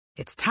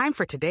It's time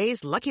for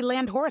today's Lucky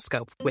Land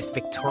horoscope with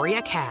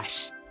Victoria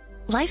Cash.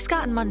 Life's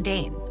gotten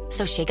mundane,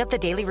 so shake up the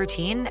daily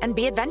routine and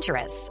be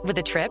adventurous with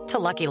a trip to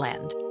Lucky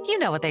Land. You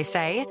know what they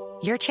say,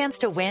 your chance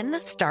to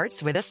win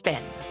starts with a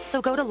spin.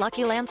 So go to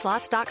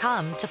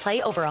LuckyLandSlots.com to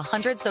play over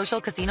 100 social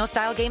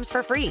casino-style games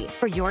for free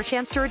for your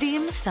chance to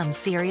redeem some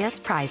serious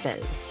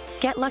prizes.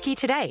 Get lucky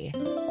today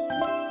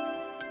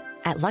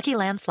at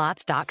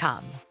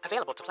LuckyLandSlots.com.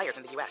 Available to players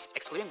in the U.S.,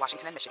 excluding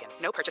Washington and Michigan.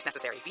 No purchase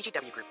necessary.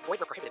 VGW Group. Void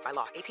where prohibited by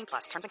law.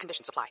 18+. Terms and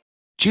conditions apply.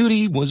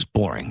 Judy was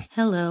boring.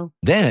 Hello.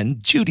 Then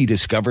Judy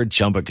discovered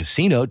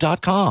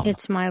ChumbaCasino.com.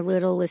 It's my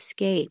little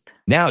escape.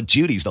 Now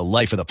Judy's the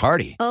life of the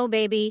party. Oh,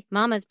 baby,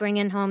 mama's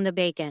bringing home the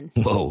bacon.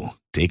 Whoa,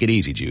 take it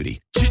easy,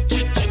 Judy.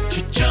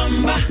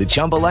 The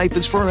Chumba life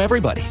is for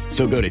everybody.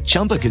 So go to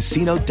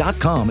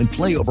ChumbaCasino.com and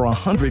play over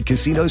 100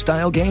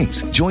 casino-style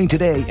games. Join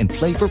today and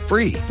play for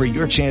free for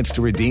your chance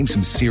to redeem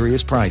some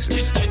serious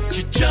prizes.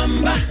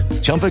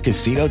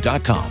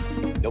 ChumbaCasino.com.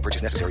 No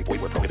purchase necessary.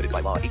 Void where prohibited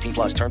by law.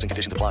 18+. Terms and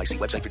conditions apply. See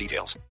website for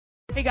details.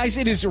 Hey guys,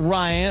 it is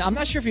Ryan. I'm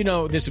not sure if you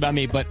know this about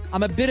me, but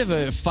I'm a bit of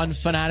a fun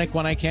fanatic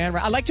when I can.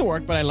 I like to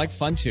work, but I like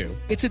fun too.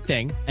 It's a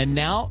thing. And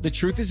now the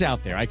truth is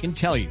out there. I can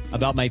tell you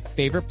about my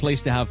favorite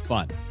place to have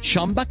fun.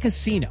 Chumba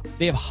Casino.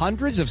 They have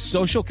hundreds of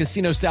social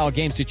casino style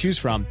games to choose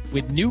from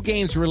with new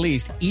games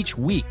released each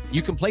week.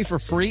 You can play for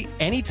free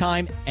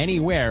anytime,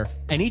 anywhere.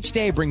 And each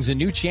day brings a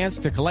new chance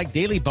to collect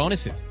daily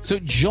bonuses. So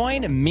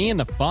join me in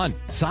the fun.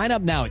 Sign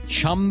up now at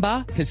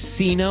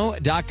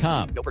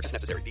ChumbaCasino.com. No purchase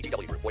necessary.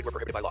 VGW Group. Void where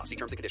prohibited by law. See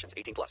terms and conditions.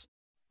 18+.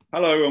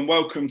 Hello and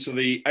welcome to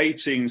the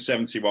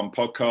 1871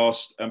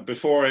 podcast. And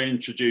before I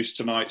introduce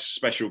tonight's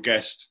special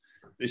guest,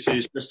 this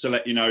is just to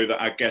let you know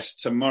that our guest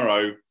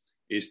tomorrow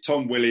is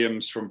Tom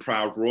Williams from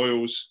Proud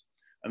Royals.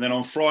 And then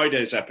on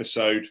Friday's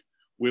episode,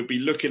 we'll be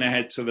looking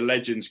ahead to the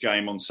Legends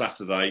game on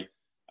Saturday.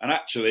 And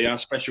actually, our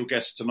special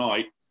guest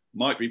tonight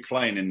might be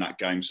playing in that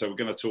game. So we're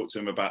going to talk to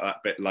him about that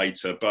a bit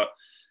later. But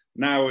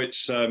now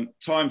it's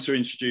time to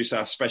introduce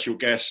our special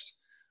guest,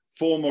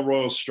 former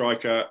Royal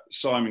striker,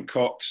 Simon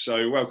Cox.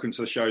 So welcome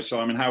to the show,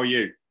 Simon. How are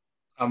you?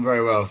 I'm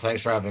very well.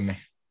 Thanks for having me.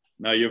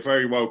 No, you're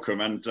very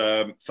welcome. And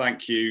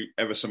thank you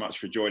ever so much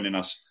for joining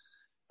us.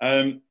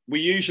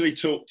 We usually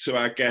talk to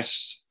our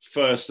guests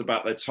first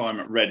about their time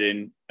at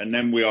Reading, and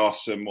then we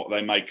ask them what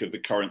they make of the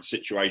current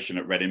situation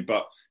at Reading.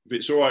 But if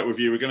it's all right with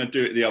you, we're going to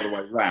do it the other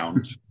way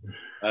round.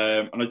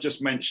 And I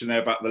just mentioned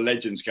there about the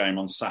Legends game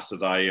on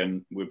Saturday,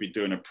 and we'll be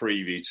doing a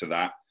preview to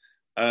that.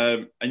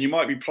 And you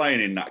might be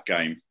playing in that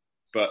game,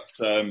 but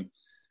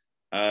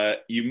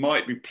you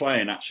might be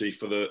playing actually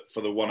for the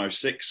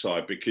 106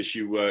 side because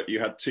you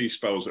had two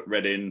spells at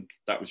Reading.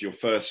 That was your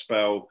first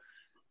spell.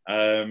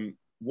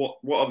 What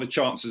are the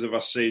chances of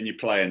us seeing you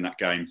play in that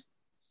game?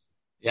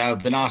 Yeah,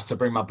 I've been asked to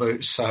bring my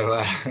boots,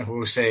 so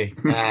we'll see.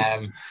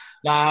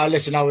 No,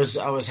 listen, I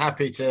was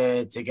happy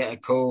to get a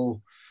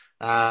call.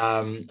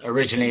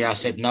 Originally, I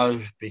said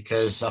no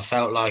because I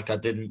felt like I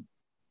didn't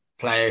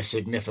play a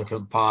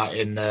significant part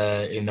in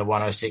the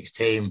 106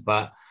 team.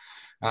 But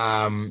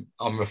on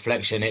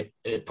reflection,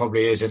 it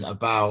probably isn't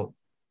about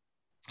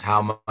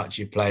how much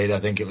you played. I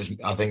think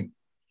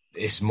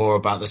it's more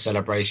about the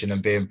celebration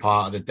and being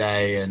part of the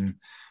day, and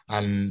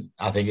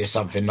I think it's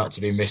something not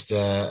to be missed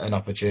an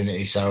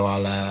opportunity. So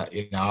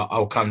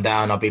I'll come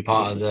down. I'll be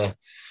part of the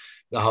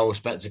whole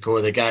spectacle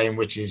of the game,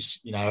 which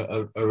is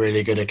a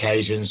really good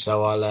occasion.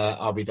 So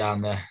I'll be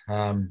down there.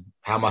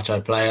 How much I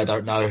play, I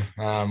don't know.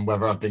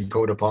 Whether I've been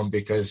called upon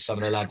because some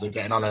of the lads are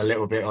getting on a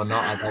little bit or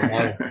not, I don't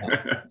know.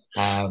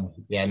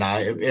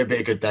 It'll be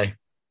a good day.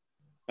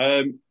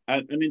 And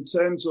in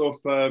terms of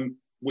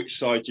which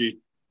side you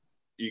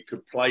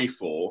could play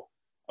for,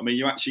 I mean,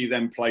 you actually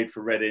then played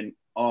for Reading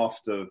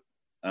after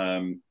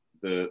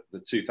the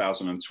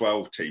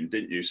 2012 team,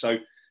 didn't you? So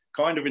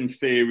kind of in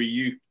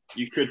theory,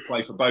 you could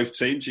play for both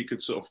teams. You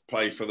could sort of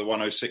play for the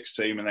 106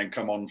 team and then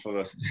come on for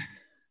the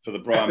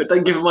Brian. But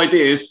don't give them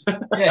ideas.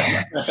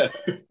 Yeah. I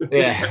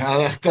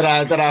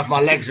don't know if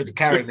my legs would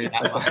carry me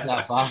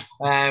that far.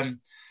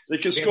 So you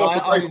can score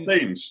for both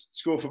teams.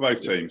 Score for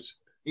both teams.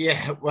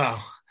 Yeah,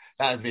 well,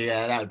 that would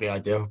be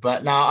ideal.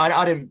 But no,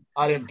 I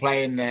didn't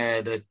play in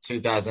the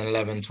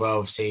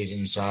 2011-12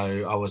 season,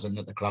 so I wasn't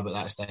at the club at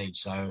that stage.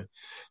 So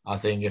I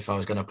think if I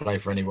was going to play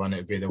for anyone, it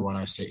would be the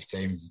 106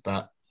 team.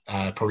 But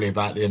probably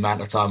about the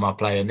amount of time I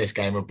play in this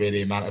game will be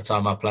the amount of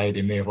time I played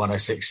in the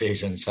 106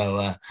 season.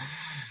 So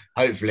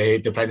hopefully,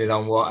 depending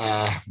on what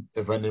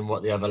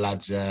the other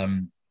lads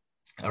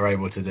are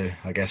able to do,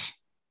 I guess.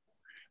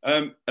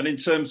 And in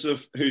terms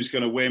of who's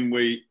going to win,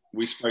 we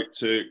spoke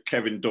to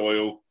Kevin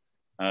Doyle.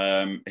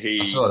 I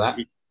saw that.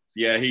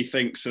 He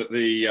thinks that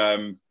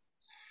the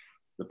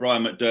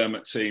Brian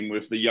McDermott team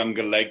with the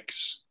younger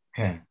legs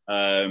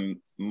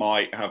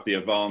might have the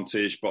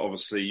advantage, but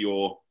obviously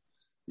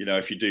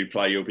if you do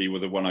play, you'll be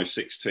with the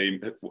 106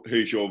 team.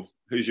 Who's your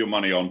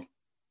money on?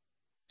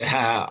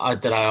 I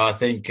don't know. I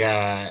think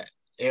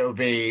it'll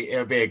be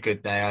a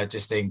good day. I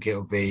just think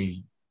it'll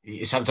be.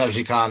 Sometimes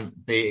you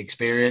can't beat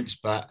experience,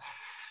 but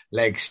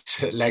legs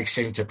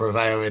seem to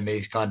prevail in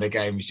these kind of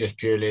games, just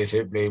purely and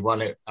simply.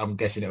 I'm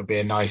guessing it'll be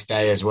a nice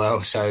day as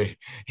well, so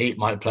heat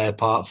might play a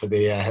part for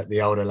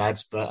the older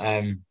lads, but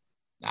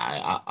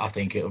I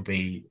think it'll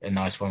be a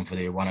nice one for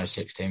the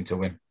 106 team to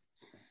win.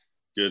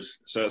 Good.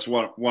 So that's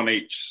one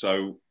each.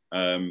 So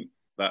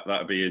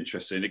that'd be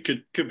interesting. It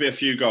could be a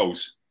few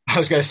goals. I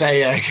was going to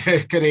say,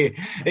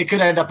 it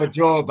could end up a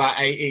draw about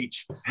 8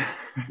 each.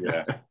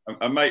 Yeah,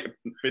 and mate,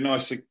 it'd be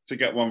nice to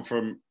get one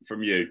from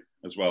you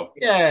as well.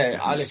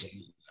 Yeah, listen.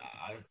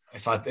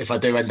 If I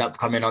do end up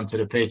coming onto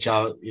the pitch,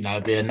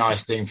 it'd be a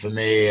nice thing for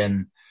me,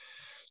 and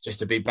just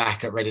to be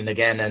back at Reading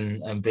again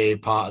and be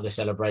part of the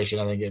celebration.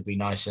 I think it'd be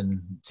nice,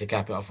 and to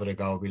cap it off with a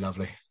goal would be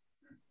lovely.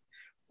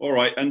 All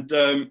right, and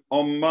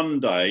on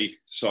Monday,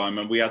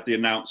 Simon, we had the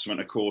announcement,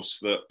 of course,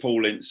 that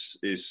Paul Ince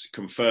is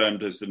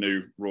confirmed as the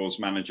new Roars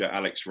manager,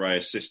 Alex Rae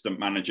assistant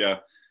manager,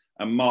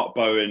 and Mark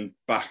Bowen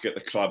back at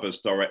the club as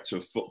director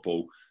of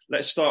football.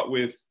 Let's start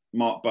with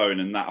Mark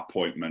Bowen and that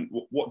appointment.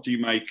 What do you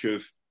make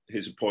of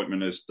his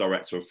appointment as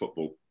director of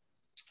football?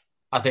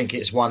 I think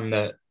it's one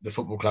that the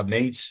football club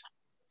needs.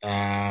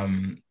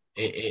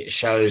 It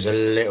shows a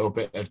little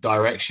bit of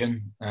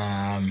direction.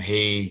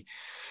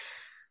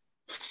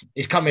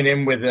 He's coming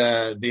in with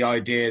the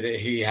idea that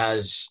he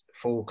has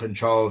full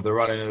control of the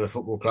running of the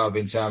football club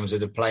in terms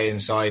of the playing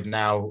side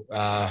now,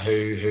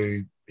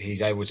 who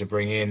he's able to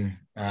bring in,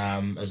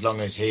 as long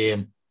as he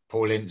and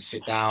Paul Ince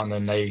sit down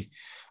and they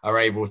are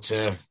able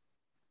to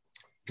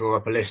draw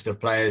up a list of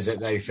players that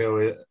they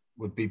feel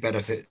would be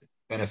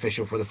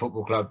beneficial for the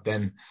football club.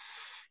 Then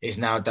it's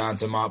now down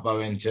to Mark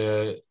Bowen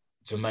to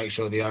make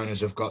sure the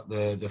owners have got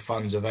the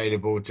funds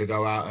available to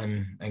go out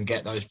and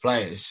get those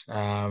players.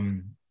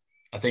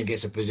 I think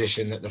it's a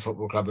position that the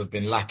football club have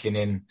been lacking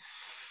in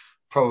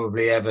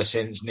probably ever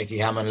since Nicky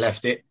Hammond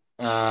left it.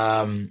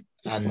 And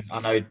I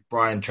know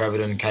Brian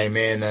Treverton came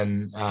in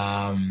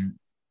and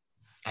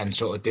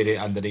sort of did it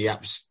under the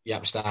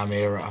Jaap Stam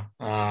era,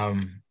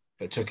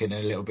 but took it in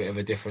a little bit of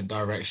a different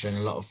direction. A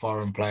lot of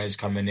foreign players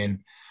coming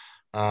in.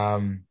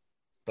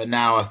 But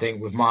now I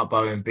think with Mark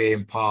Bowen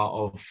being part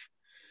of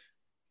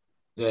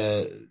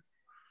the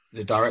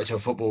director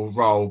of football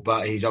role,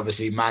 but he's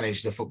obviously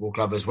managed the football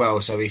club as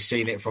well. So he's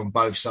seen it from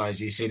both sides.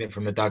 He's seen it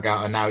from the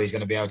dugout, and now he's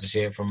going to be able to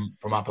see it from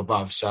up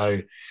above.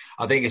 So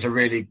I think it's a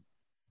really,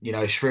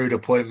 shrewd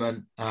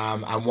appointment,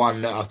 and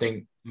one that I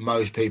think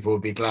most people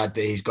would be glad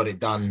that he's got it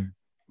done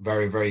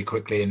very, very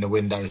quickly in the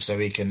window, so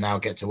he can now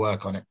get to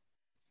work on it.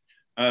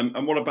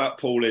 And what about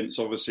Paul Ince?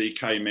 Obviously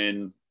came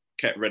in,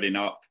 kept Reading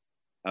up.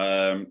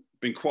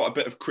 Been quite a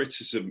bit of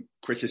criticism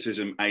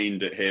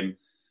aimed at him.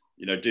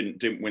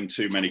 Didn't win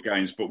too many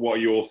games, but what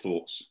are your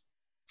thoughts?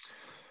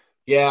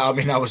 Yeah, I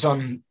mean, I was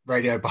on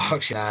Radio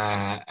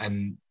Berkshire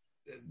and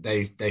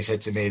they said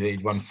to me that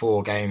he'd won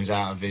 4 games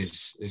out of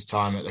his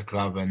time at the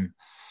club,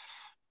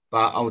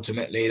 but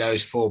ultimately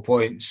those 4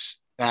 wins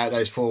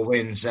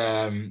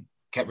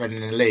kept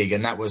Reading in the league,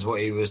 and that was what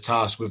he was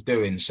tasked with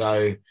doing.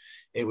 So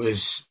I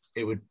was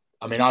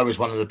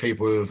one of the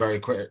people who were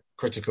very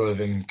critical of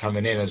him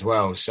coming in as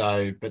well.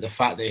 So, but the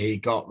fact that he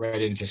got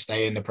Reading to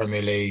stay in the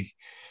Premier League,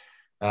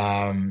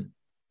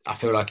 I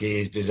feel like he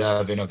is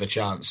deserving of a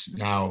chance.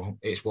 Now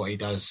it's what he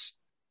does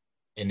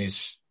in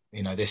his,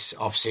 this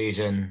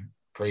off-season,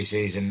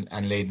 pre-season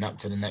and leading up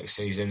to the next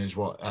season is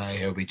what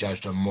he'll be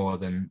judged on more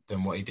than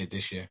what he did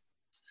this year.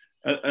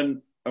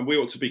 And we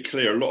ought to be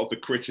clear, a lot of the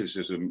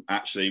criticism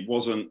actually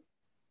wasn't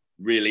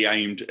really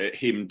aimed at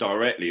him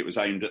directly. It was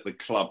aimed at the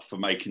club for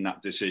making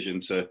that decision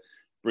to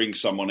bring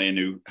someone in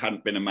who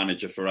hadn't been a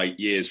manager for 8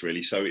 years,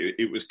 really. So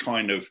it was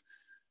kind of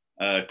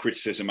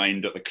criticism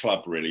aimed at the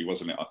club, really,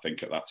 wasn't it, I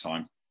think, at that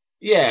time?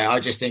 Yeah, I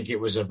just think it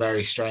was a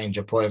very strange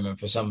appointment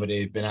for somebody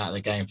who'd been out of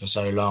the game for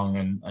so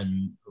long.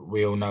 And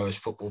we all know as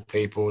football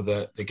people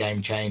that the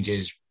game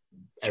changes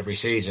every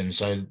season.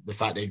 So the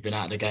fact that he'd been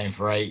out of the game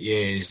for 8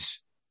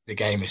 years, the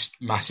game has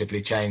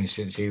massively changed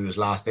since he was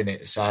last in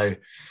it. So,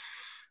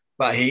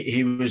 but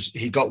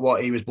he got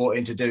what he was brought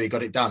in to do. He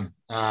got it done.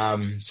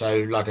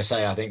 So like I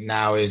say, I think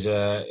now is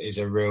a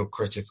real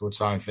critical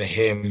time for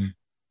him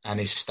and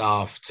his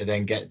staff to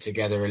then get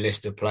together a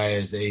list of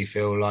players that he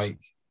feel like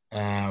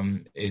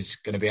is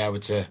going to be able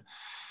to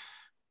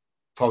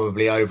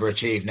probably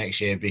overachieve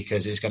next year,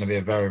 because it's going to be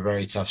a very,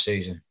 very tough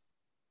season.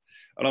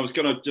 And I was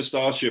going to just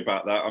ask you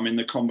about that. I mean,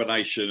 the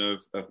combination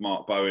of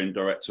Mark Bowen,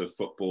 director of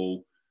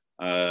football,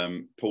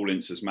 Paul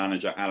Ince as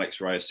manager,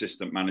 Alex Rae,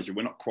 assistant manager.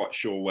 We're not quite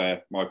sure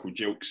where Michael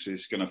Gilks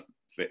is going to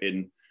fit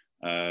in.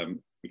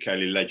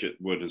 Michele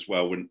Leggett would as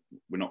well. We're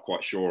not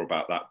quite sure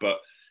about that. But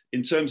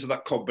in terms of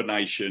that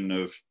combination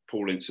of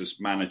Paul Ince as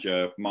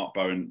manager, Mark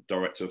Bowen,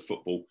 director of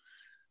football,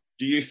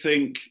 do you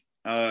think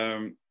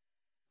a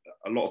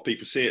lot of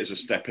people see it as a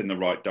step in the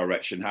right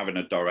direction, having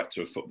a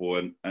director of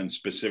football and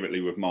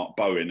specifically with Mark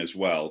Bowen as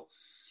well?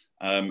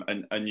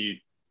 And you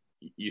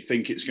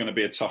think it's going to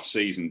be a tough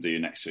season, do you,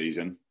 next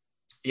season?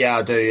 Yeah,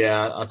 I do.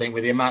 Yeah, I think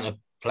with the amount of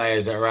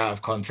players that are out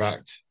of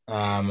contract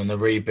and the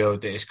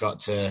rebuild that's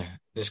got to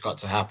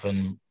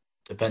happen,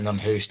 depending on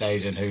who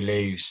stays and who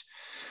leaves,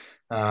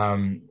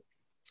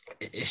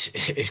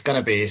 it's going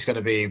to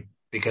be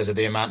because of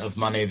the amount of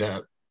money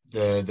that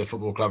the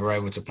football club are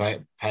able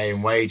to pay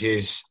in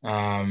wages.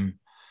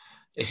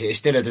 It's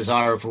still a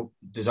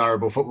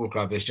desirable football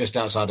club. It's just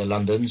outside of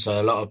London,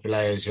 so a lot of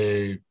players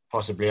who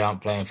possibly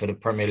aren't playing for the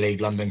Premier League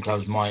London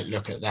clubs might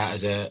look at that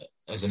as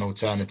an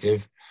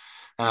alternative.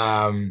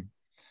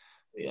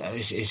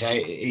 It's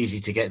easy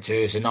to get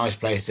to. It's a nice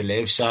place to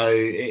live. So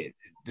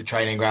the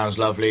training ground's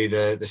lovely.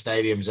 The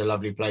stadium's a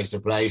lovely place to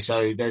play.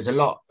 So there's a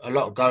lot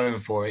going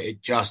for it.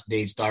 It just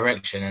needs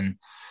direction,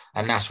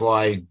 and that's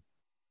why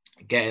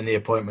getting the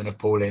appointment of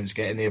Paul Ince,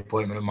 getting the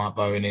appointment of Mark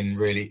Bowen in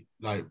really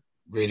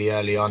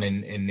early on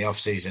in the off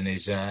season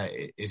is a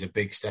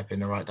big step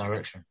in the right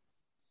direction.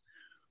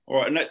 All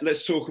right, and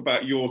let's talk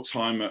about your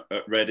time at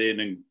Reading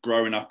and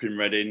growing up in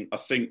Reading. I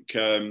think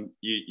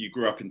you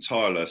grew up in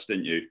Tilehurst,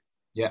 didn't you?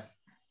 Yeah.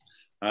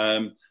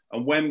 And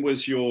when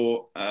was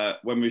your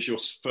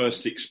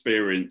first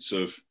experience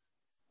of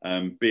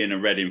being a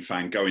Reading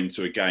fan, going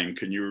to a game?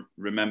 Can you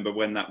remember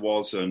when that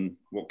was and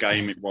what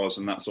game it was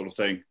and that sort of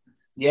thing?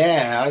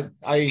 Yeah,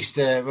 I used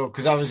to,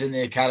 because I was in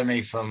the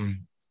academy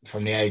from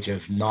the age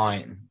of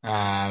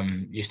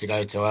 9. Used to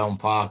go to Elm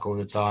Park all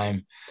the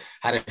time.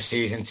 Had a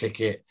season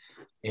ticket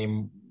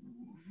in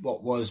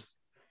what was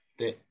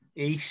the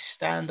East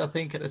Stand, I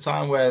think, at the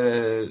time,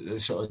 where the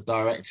sort of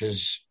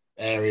directors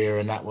area,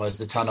 and that was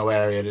the tunnel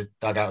area the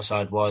dugout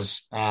side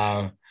was.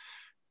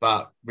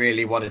 But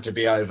really wanted to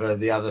be over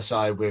the other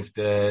side with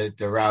the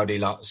rowdy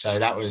lot. So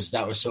that was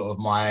sort of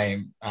my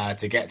aim,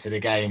 to get to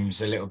the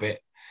games a little bit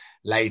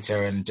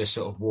later and just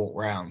sort of walk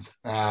round.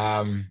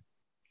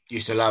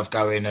 Used to love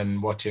going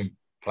and watching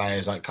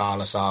players like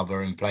Carlos Saba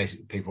and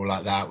people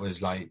like that.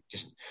 Was like,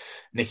 just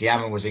Nicky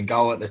Hammond was in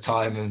goal at the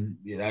time, and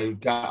I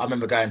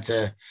remember going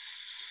to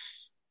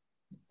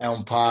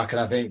Elm Park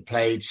and I think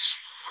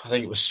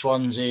it was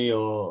Swansea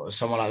or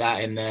someone like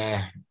that in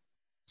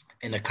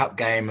a cup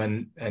game,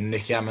 and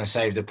Nicky Hammond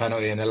saved a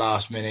penalty in the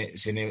last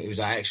minutes, and it was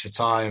at extra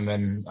time.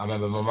 And I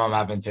remember my mum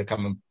having to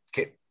come and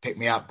pick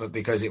me up, but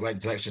because it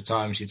went to extra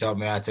time, she told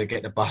me I had to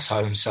get the bus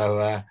home.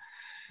 So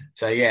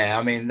yeah,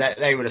 I mean,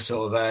 they were the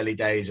sort of early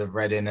days of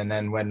Reading. And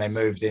then when they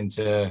moved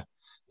into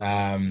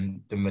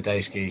the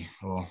Medeski,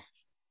 or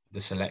the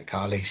Select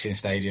Car Leasing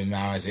Stadium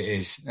now as it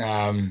is,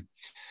 I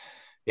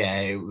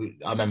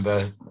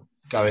remember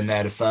going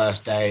there the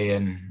first day,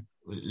 and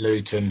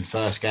Luton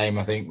first game,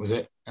 I think, was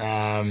it?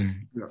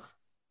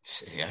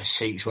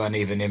 Seats weren't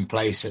even in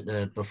place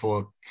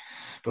before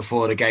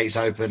the gates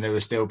opened. There were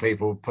still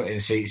people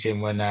putting seats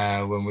in when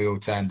we all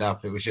turned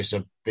up. It was just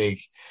a big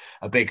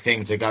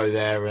thing to go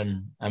there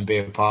and be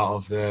a part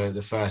of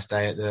the first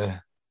day at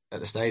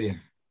the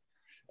stadium.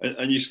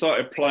 And you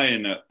started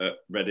playing at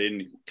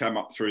Reading, came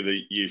up through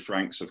the youth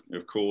ranks,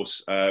 of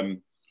course.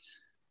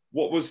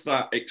 What was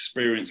that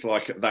experience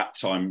like at that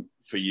time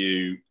for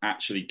you,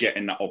 actually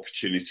getting that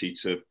opportunity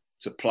to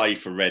play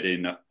for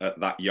Reading at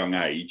that young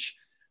age?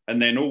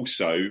 And then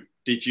also,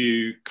 did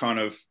you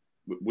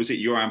was it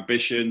your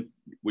ambition?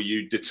 Were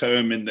you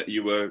determined that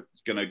you were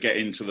going to get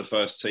into the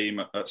first team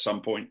at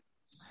some point?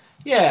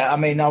 Yeah, I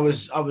mean, I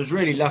was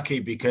really lucky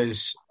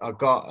because I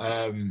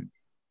got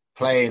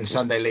playing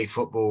Sunday League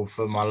football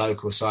for my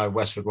local side,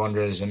 Westwood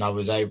Wanderers, and I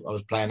was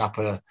playing up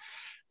a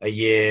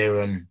year,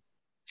 and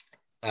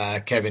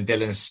Kevin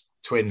Dillon's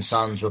twin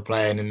sons were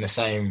playing in the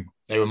same.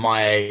 They were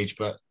my age,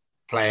 but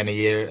playing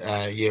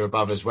a year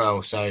above as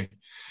well. So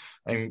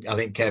I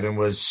think Kevin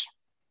was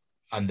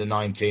under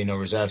 19 or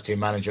reserve team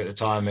manager at the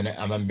time, and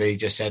I remember he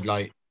just said,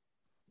 like,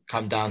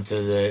 come down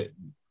to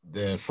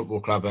the football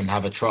club and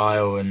have a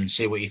trial and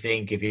see what you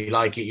think. If you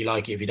like it, you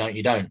like it. If you don't,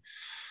 you don't.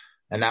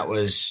 And that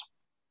was,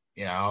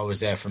 I was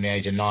there from the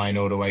age of 9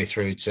 all the way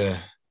through to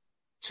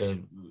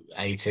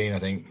 18, I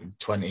think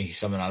 20,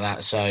 something like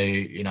that. So,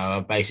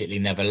 I basically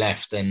never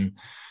left. And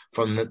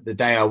from the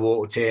day I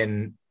walked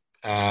in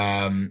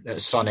at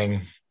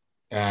Sonning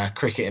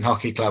Cricket and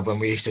Hockey Club, when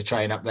we used to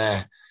train up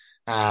there,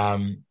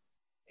 I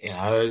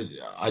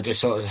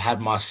just sort of had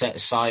my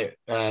sights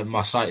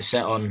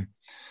set on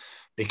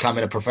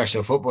becoming a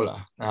professional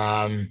footballer.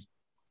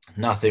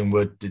 Nothing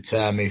would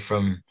deter me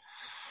from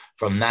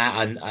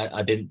that, and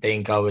I didn't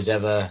think I was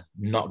ever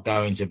not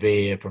going to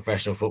be a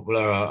professional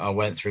footballer. I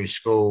went through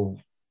school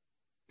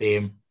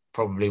being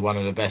probably one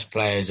of the best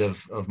players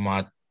of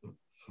my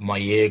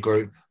year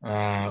group.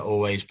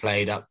 Always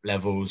played up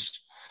levels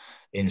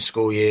in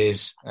school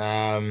years,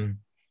 and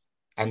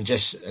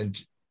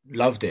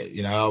loved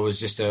it. I was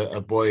just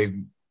a boy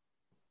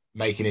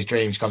making his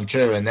dreams come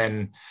true. And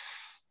then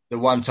the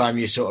one time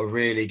you sort of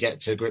really get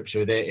to grips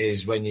with it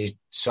is when you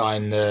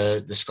sign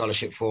the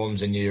scholarship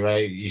forms and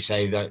you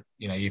say that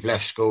you've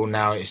left school,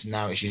 now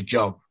it's your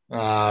job.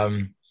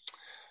 And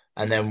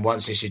then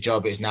once it's your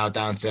job, it's now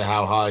down to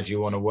how hard you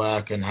want to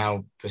work and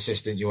how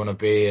persistent you want to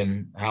be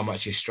and how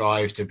much you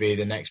strive to be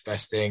the next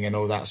best thing and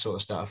all that sort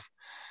of stuff.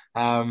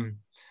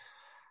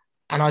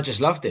 And I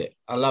just loved it.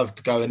 I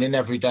loved going in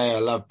every day. I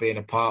loved being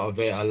a part of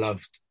it. I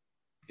loved,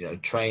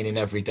 training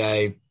every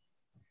day,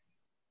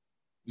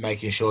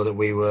 making sure that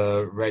we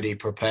were ready,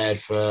 prepared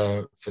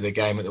for the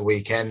game at the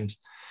weekend.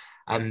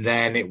 And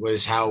then it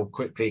was how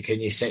quickly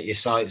can you set your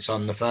sights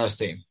on the first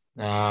team?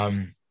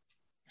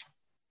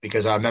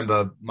 Because I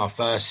remember my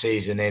first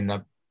season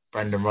in,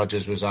 Brendan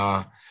Rodgers was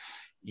our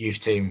youth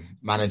team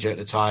manager at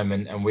the time,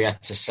 and we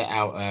had to set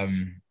out,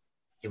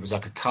 it was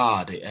like a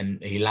card,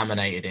 and he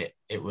laminated it.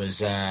 It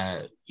was,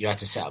 you had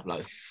to set up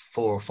like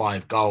 4 or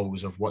 5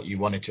 goals of what you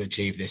wanted to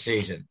achieve this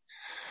season.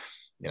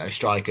 You know,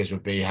 strikers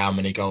would be how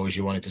many goals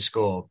you wanted to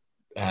score,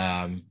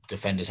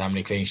 defenders, how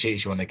many clean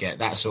sheets you want to get,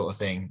 that sort of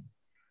thing.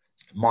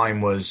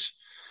 Mine was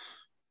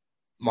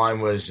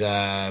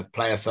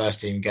play a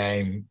first team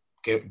game,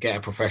 get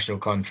a professional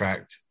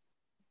contract,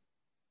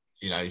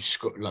 you know,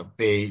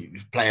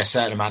 play a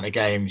certain amount of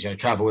games, you know,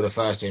 travel with the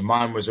first team.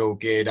 Mine was all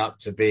geared up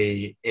to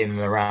be in and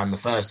around the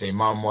first team.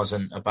 Mine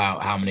wasn't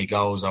about how many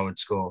goals I would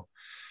score,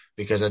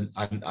 because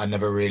I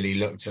never really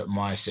looked at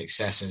my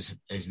success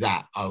as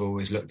that. I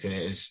always looked at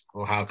it as,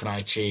 well, how can I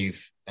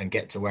achieve and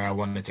get to where I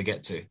wanted to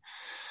get to?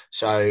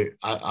 So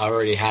I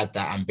already had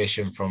that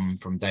ambition from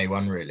day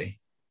one, really.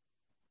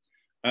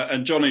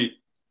 And Johnny,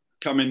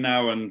 come in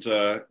now and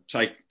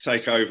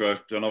take over.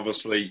 And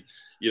obviously,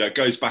 you know, it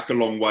goes back a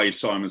long way,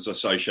 Simon's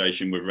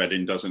association with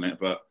Reading, doesn't it?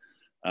 But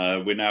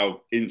we're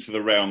now into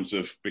the realms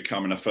of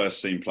becoming a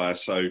first team player.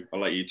 So I'll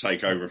let you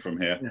take over from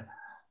here. Yeah.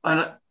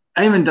 And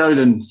Eamon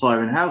Dolan,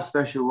 Simon, how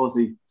special was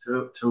he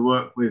to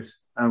work with?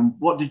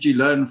 What did you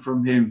learn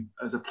from him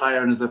as a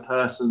player and as a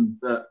person?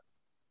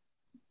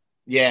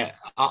 Yeah,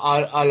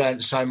 I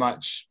learned so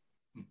much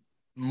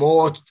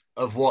more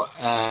of what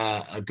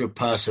a good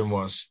person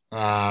was,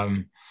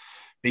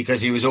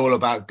 because he was all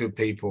about good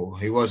people.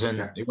 He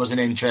wasn't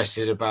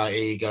interested about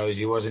egos.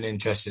 He wasn't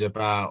interested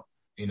about,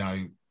 you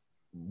know,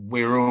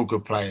 we're all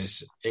good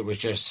players. It was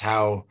just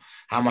how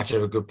much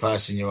of a good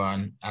person you are.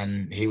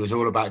 And he was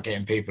all about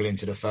getting people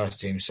into the first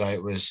team. So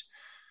it was,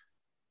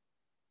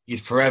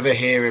 you'd forever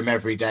hear him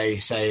every day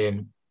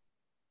saying,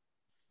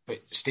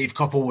 but Steve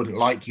Coppell wouldn't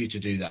like you to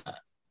do that,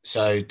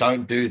 so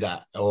don't do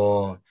that.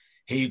 Or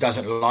he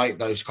doesn't like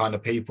those kind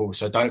of people,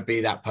 so don't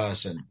be that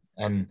person.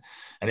 And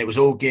it was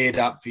all geared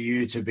up for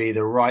you to be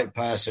the right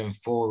person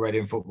for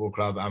Reading Football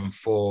Club and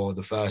for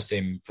the first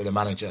team, for the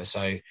manager.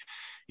 So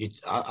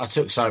I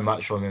took so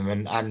much from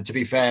him. And to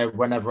be fair,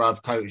 whenever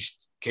I've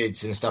coached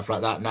kids and stuff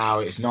like that now,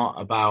 it's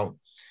not about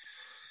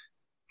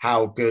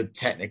how good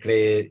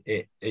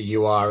technically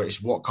you are.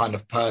 It's what kind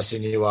of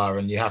person you are.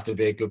 And you have to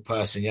be a good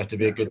person. You have to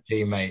be a good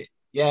teammate.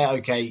 Yeah,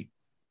 okay.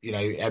 You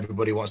know,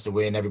 everybody wants to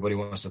win. Everybody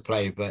wants to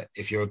play. But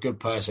if you're a good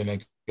person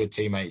and a good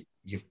teammate,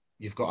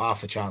 you've got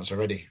half a chance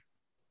already.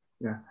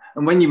 Yeah.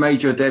 And when you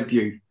made your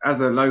debut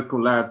as a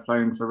local lad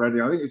playing for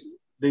Reading, I think it was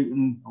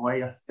Luton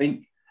away, I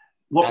think.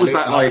 What was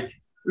that like?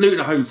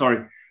 Luton at home,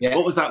 sorry. Yeah.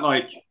 What was that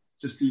like?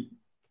 Do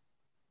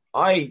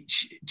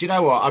you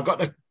know what? I got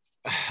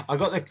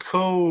the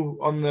call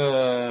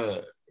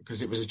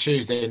because it was a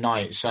Tuesday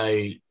night, so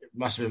it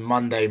must have been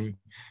Monday,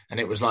 and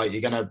it was like,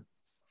 you're gonna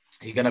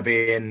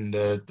be in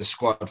the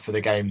squad for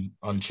the game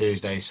on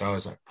Tuesday. So I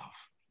was like,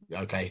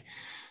 oh, okay.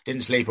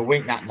 Didn't sleep a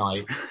wink that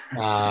night.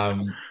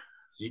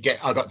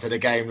 I got to the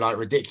game like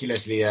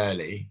ridiculously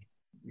early.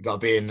 You got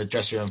to be in the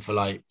dressing room for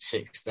like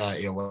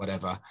 6:30 or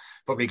whatever.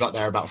 Probably got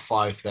there about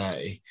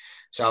 5:30.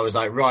 So I was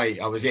like, right,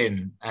 I was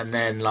in, and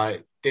then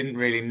like didn't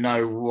really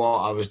know what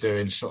I was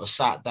doing. Sort of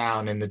sat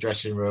down in the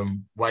dressing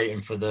room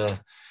waiting for the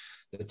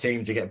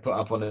team to get put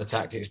up on the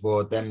tactics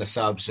board, then the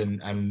subs,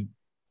 and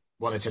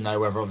wanted to know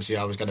whether obviously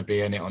I was going to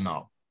be in it or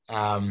not.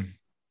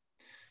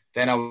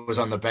 Then I was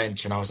on the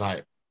bench and I was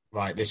like,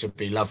 right, this would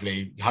be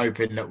lovely,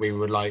 hoping that we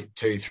were like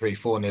 2-3,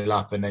 4-0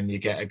 up, and then you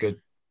get a good,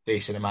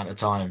 decent amount of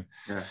time.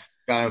 Yeah.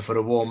 Going for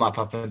the warm-up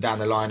up and down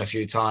the line a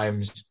few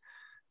times.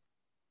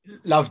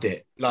 Loved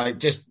it. Like,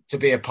 just to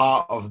be a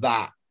part of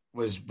that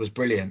was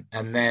brilliant.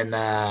 And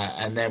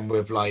then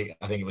with like,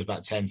 I think it was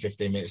about 10,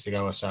 15 minutes to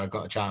go or so, I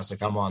got a chance to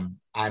come on.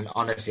 And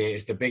honestly,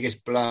 it's the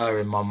biggest blur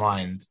in my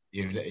mind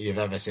you've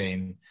ever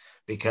seen,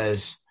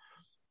 because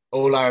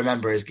all I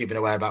remember is giving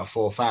away about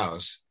 4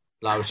 fouls.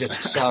 Like,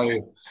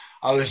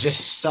 I was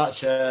just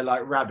such a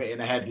like rabbit in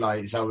the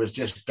headlights. I was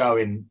just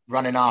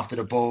running after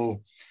the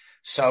ball,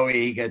 so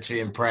eager to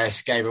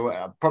impress. Gave away.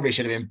 I probably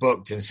should have been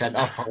booked and sent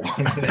off.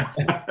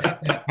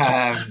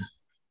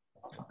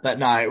 But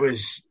no,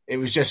 it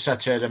was just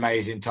such an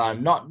amazing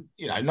time. Not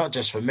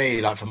just for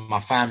me, like for my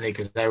family,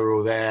 because they were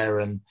all there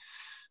and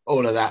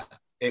all of that.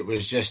 It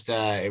was just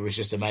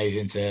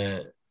amazing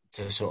to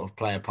sort of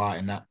play a part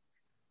in that.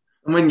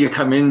 And when you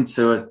come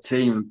into a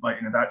team like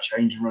in that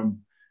changing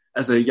room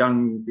as a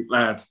young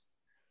lad,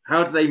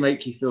 how do they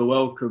make you feel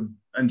welcome?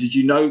 And did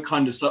you know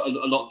kind of a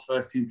lot of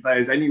first team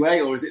players anyway,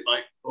 or is it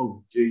like,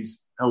 oh,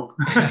 geez, help?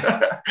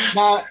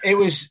 No, it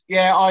was,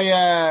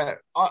 yeah.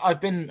 I've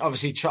been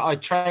obviously I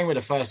train with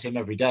the first team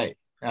every day,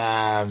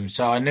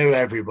 so I knew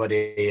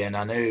everybody and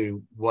I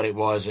knew what it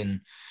was.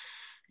 And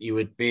you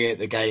would be at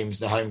the games,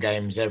 the home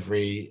games,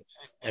 every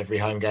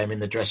home game in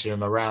the dressing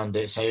room around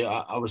it. So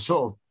I was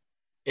sort of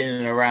in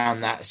and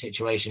around that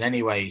situation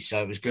anyway,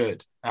 so it was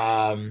good.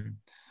 But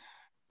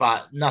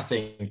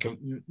nothing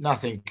can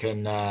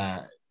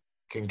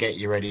get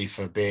you ready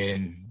for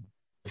being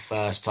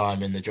first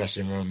time in the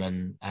dressing room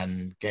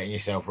and getting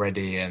yourself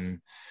ready.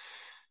 And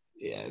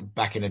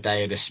back in the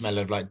day, the smell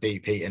of like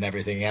deep heat and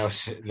everything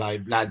else,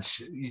 like lads,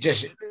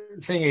 the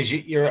thing is,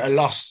 you're at a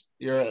loss.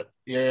 You're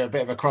a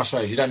bit of a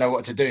crossroads. You don't know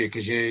what to do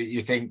because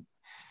you think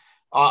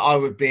I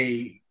would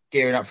be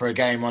gearing up for a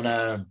game on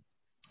a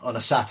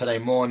Saturday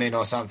morning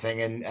or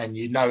something, and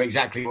you know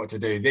exactly what to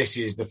do. This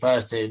is the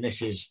first team.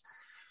 This is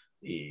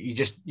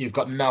you've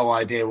got no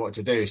idea what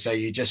to do. So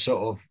you just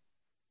sort of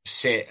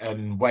sit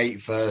and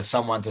wait for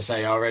someone to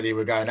say, "Already,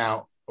 we're going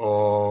out,"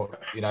 or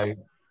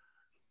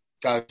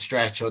go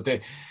stretch or do.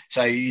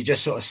 So you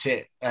just sort of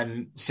sit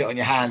on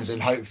your hands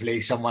and hopefully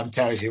someone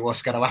tells you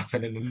what's going to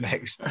happen in the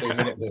next 2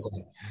 minutes or so.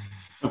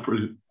 Oh,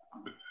 brilliant.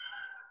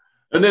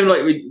 And then,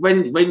 like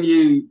when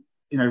you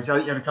so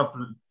you had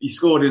you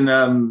scored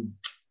in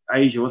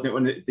Asia, wasn't it?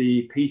 When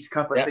the Peace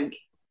Cup, I think.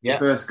 Yeah. Your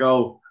first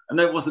goal. I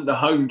know it wasn't the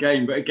home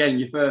game, but again,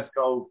 your first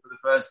goal for the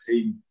first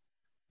team.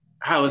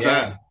 How was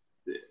that?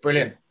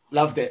 Brilliant.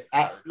 Loved it. Do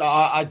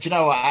you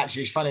know what?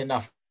 Actually, it's funny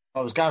enough.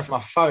 I was going for my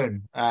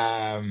phone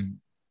a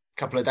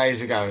couple of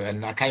days ago,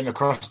 and I came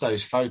across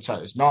those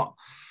photos. Not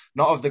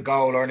of the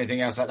goal or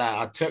anything else like that.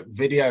 I took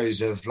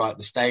videos of like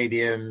the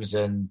stadiums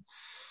and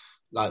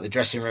like the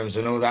dressing rooms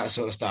and all that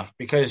sort of stuff.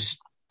 Because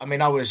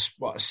I was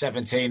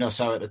 17 or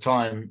so at the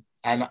time,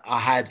 and I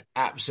had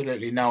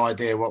absolutely no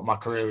idea what my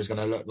career was going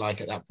to look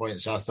like at that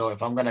point. So I thought,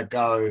 if I'm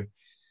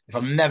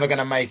never going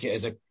to make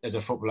it as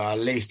a footballer, at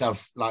least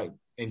I've like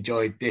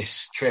enjoyed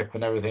this trip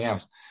and everything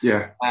else.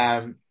 Yeah.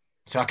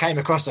 So I came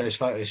across those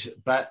photos,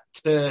 but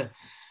to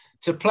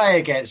play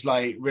against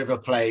like River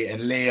Plate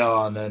and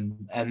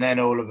Lyon, and then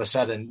all of a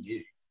sudden,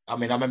 I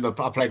remember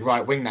I played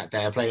right wing that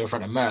day. I played in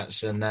front of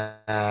Mertz, and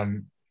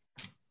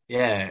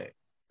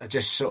I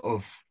just sort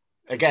of,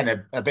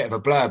 again, a bit of a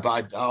blur,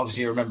 but I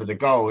obviously remember the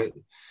goal. It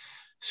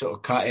sort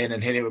of cut in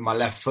and hit it with my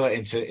left foot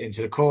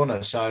into the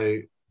corner. So,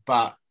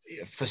 but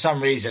for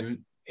some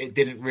reason, it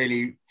didn't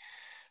really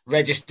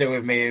register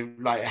with me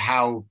like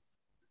how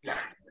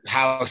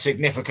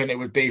significant it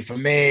would be for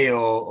me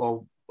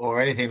or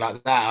anything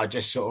like that. I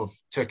just sort of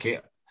took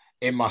it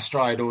in my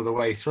stride all the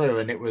way through,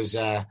 and it was.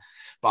 But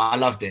I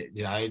loved it.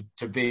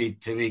 To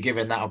be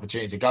given that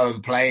opportunity to go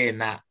and play in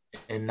that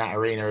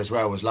arena as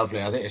well was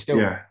lovely. I think it's still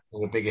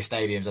one of the biggest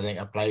stadiums I think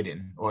I played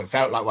in, or it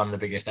felt like one of the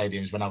biggest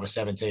stadiums when I was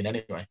 17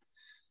 anyway.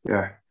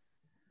 Yeah.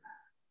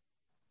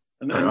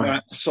 And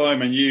then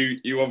Simon,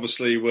 you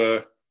obviously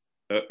were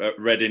at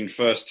Reading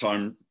first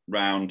time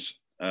round,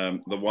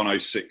 the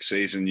 106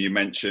 season. You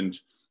mentioned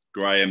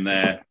Graham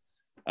there.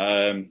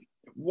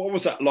 What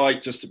was that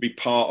like just to be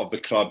part of the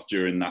club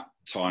during that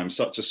time?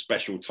 Such a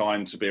special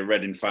time to be a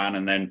Reading fan,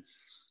 and then,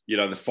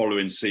 the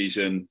following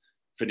season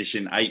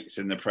finishing 8th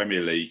in the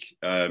Premier League.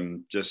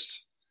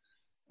 Just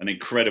an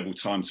incredible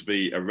time to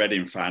be a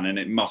Reading fan, and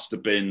it must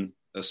have been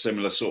a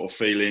similar sort of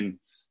feeling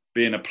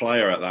being a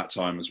player at that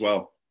time as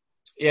well.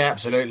 Yeah,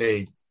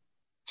 absolutely.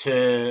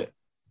 To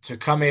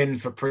come in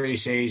for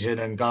pre-season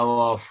and go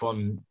off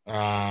on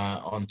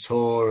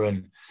tour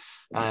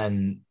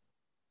and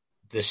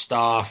the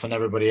staff and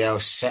everybody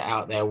else set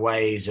out their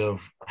ways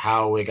of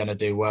how we're going to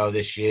do well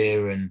this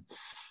year, and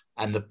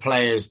the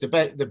players.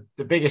 The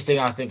biggest thing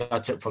I think I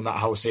took from that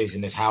whole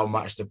season is how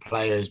much the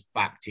players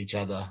backed each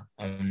other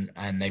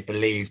and they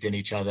believed in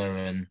each other,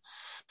 and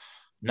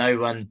no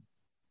one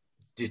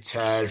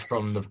deterred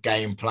from the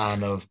game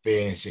plan of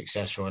being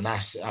successful. And I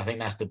think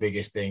that's the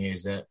biggest thing,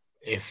 is that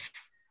if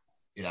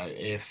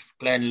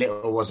Glenn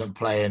Little wasn't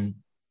playing,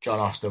 John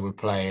Oster would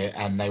play it,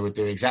 and they would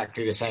do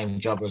exactly the same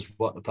job as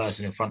what the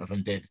person in front of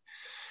them did.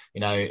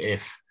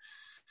 If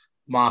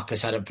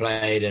Marcus hadn't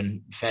played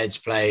and Feds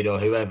played, or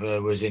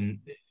whoever was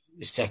in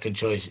the second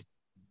choice,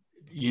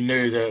 you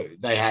knew that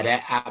they had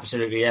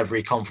absolutely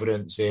every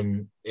confidence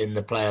in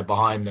the player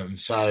behind them.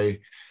 So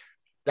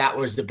that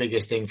was the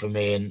biggest thing for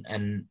me,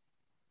 and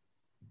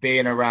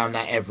being around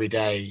that every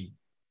day,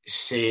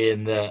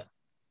 seeing the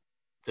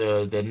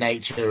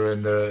nature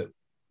and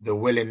the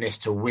willingness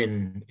to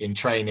win in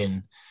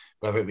training,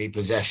 whether it be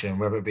possession,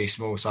 whether it be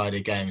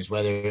small-sided games,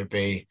 whether it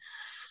be,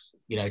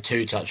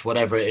 two-touch,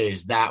 whatever it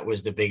is, that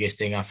was the biggest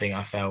thing I think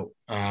I felt.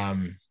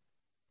 And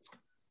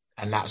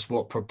that's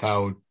what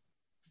propelled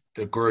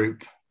the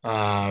group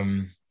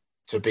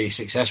to be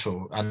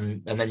successful.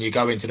 And then you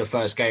go into the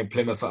first game,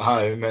 Plymouth at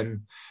home,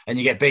 and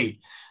you get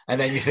beat. And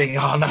then you think,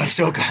 oh no,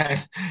 it's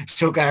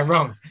all going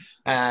wrong.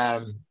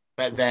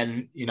 But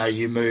then,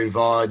 you move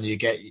on, you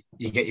get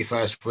your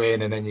first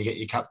win, and then you get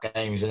your cup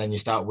games, and then you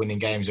start winning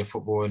games of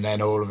football. And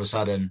then all of a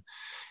sudden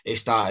it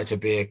started to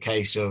be a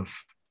case of,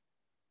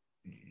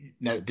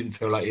 it didn't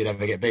feel like you'd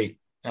ever get beat.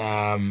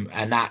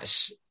 And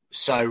that's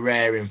so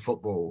rare in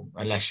football,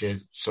 unless you're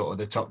sort of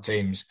the top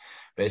teams,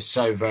 but it's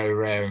so very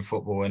rare in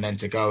football. And then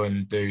to go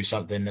and do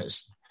something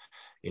that's,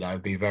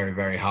 be very,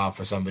 very hard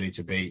for somebody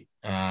to beat,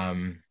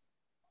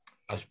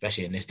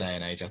 especially in this day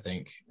and age, I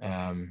think.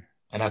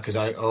 And because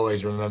I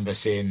always remember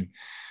seeing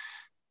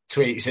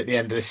tweets at the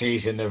end of the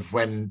season of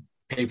when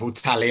people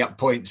tally up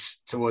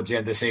points towards the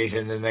end of the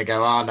season and they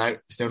go, oh no,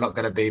 still not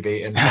going to be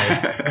beaten.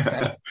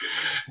 So,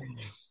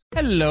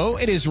 Hello,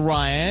 it is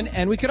Ryan,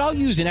 and we could all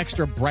use an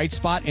extra bright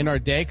spot in our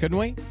day, couldn't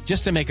we?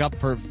 Just to make up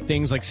for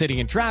things like sitting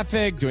in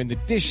traffic, doing the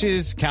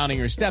dishes, counting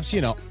your steps,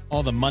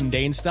 all the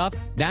mundane stuff.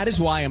 That is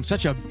why I'm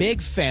such a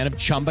big fan of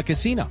Chumba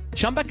Casino.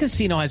 Chumba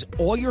Casino has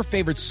all your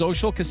favorite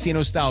social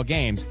casino-style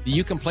games that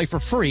you can play for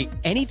free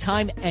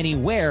anytime,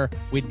 anywhere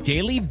with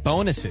daily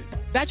bonuses.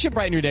 That should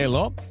brighten your day a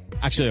little.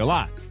 Actually, a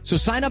lot. So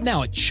sign up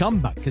now at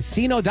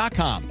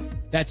ChumbaCasino.com.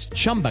 That's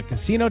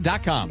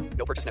ChumbaCasino.com.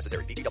 No purchase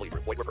necessary. VGW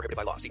Group. Void where prohibited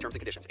by law. See terms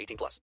and conditions.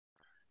 18+.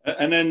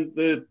 And then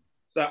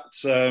that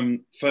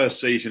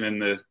first season in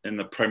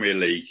the Premier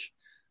League,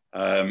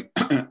 I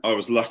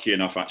was lucky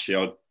enough.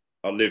 Actually,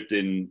 I lived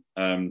in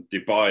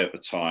Dubai at the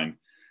time,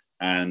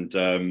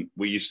 and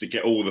we used to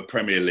get all the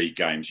Premier League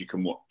games. You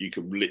could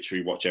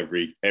literally watch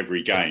every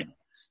game.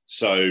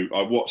 So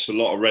I watched a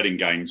lot of Reading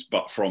games,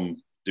 but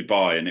from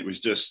Dubai, and it was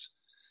just.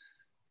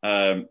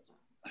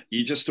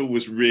 You just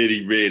always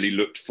really, really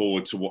looked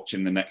forward to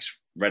watching the next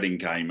Reading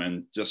game,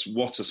 and just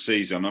what a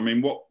season. I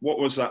mean, what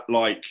was that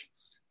like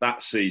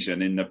that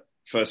season, in the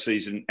first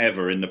season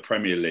ever in the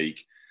Premier League,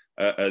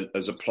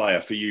 as a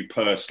player for you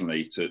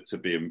personally to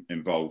be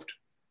involved?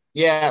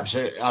 Yeah,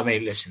 absolutely. I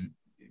mean, listen,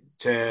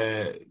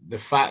 to the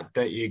fact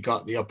that you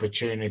got the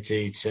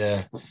opportunity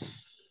to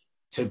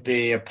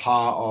be a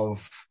part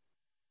of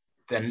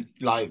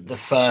the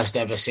first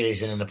ever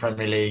season in the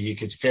Premier League, you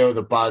could feel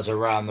the buzz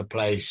around the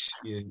place.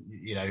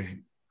 You know,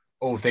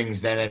 all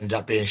things then ended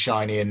up being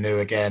shiny and new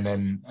again,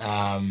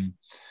 and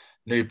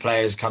new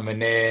players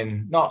coming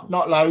in. Not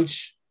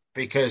loads,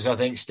 because I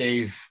think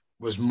Steve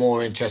was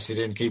more interested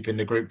in keeping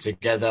the group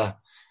together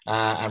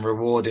and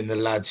rewarding the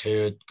lads who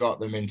had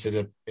got them into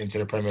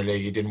the Premier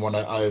League. He didn't want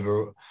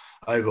to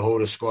overhaul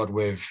the squad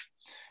with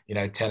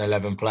 10,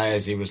 11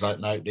 players. He was like,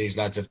 no, these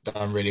lads have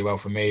done really well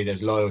for me.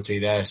 There's loyalty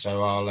there,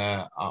 so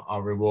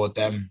I'll reward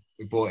them.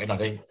 We brought in, I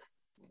think,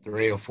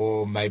 3 or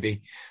 4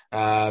 maybe.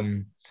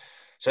 So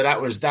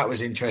that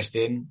was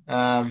interesting.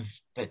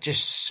 But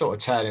just sort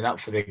of turning up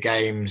for the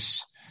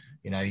games,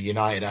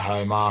 United at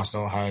home,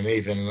 Arsenal at home,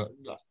 even.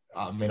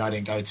 I mean, I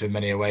didn't go to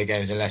many away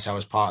games unless I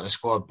was part of the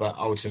squad, but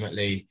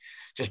ultimately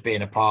just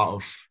being a part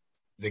of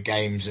the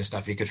games and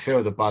stuff, you could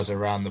feel the buzz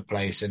around the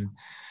place. And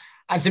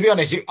to be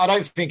honest, I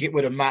don't think it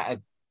would have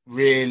mattered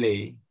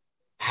really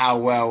how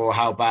well or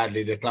how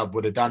badly the club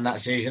would have done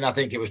that season. I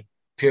think it was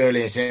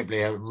purely and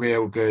simply a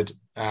real good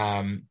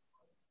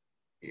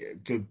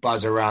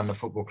buzz around the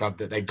football club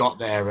that they got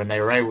there, and they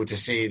were able to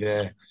see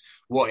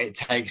what it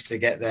takes to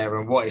get there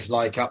and what it's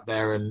like up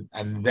there. And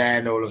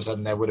then all of a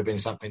sudden there would have been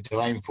something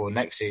to aim for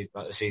next season,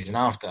 like the season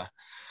after.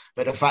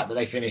 But the fact that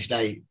they finished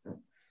 8th,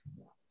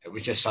 it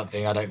was just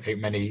something I don't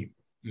think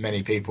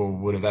many people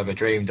would have ever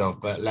dreamed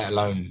of, but let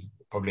alone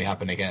probably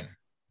happen again.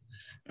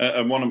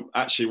 And one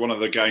of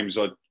the games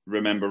I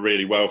remember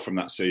really well from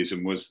that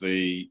season was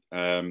the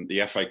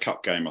FA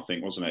Cup game, I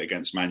think, wasn't it,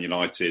 against Man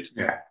United?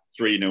 Yeah.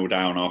 3-0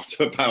 down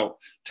after about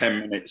 10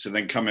 minutes, and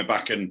then coming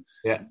back and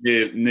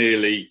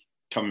nearly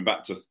coming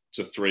back to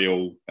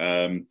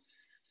 3-3.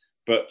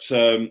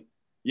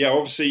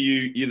 Obviously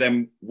you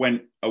then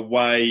went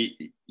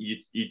away.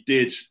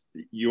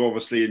 You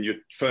obviously in your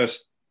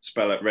first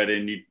spell at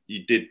Reading,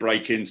 you did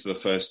break into the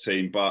first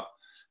team, but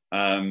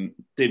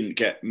didn't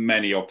get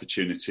many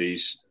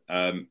opportunities.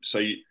 So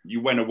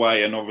you went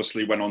away and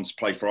obviously went on to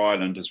play for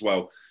Ireland as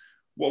well.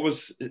 What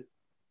was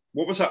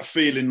that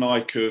feeling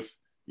like of,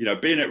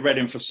 being at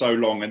Reading for so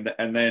long,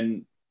 and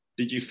then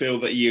did you feel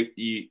that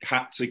you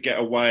had to get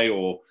away,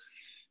 or,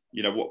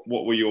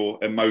 what were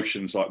your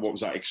emotions like? What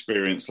was that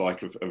experience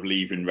like of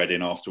leaving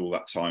Reading after all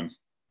that time?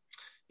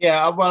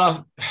 Yeah,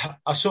 well,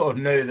 I sort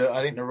of knew that.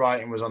 I think the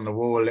writing was on the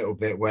wall a little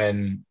bit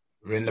when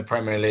we were in the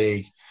Premier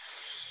League.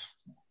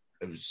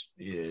 It was,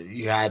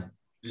 you had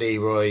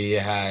Leroy, you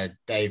had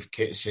Dave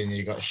Kitson,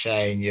 you got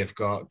Shane, you've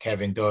got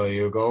Kevin Doyle,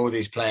 you've got all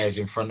these players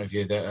in front of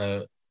you that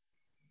are,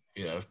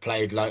 have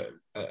played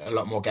a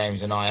lot more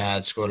games than I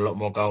had, scored a lot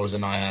more goals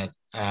than I had.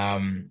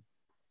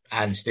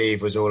 And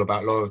Steve was all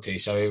about loyalty.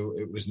 So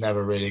it was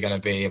never really going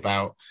to be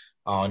about,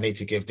 I need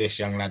to give this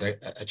young lad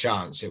a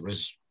chance. It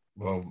was,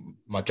 well,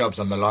 my job's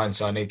on the line,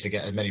 so I need to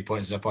get as many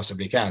points as I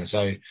possibly can.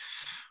 So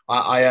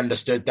I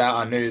understood that.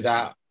 I knew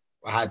that.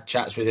 I had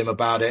chats with him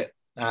about it.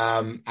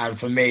 And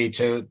for me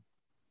to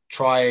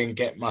try and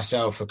get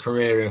myself a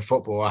career in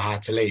football, I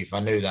had to leave. I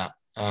knew that.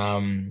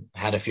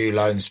 Had a few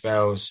loan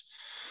spells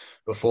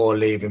before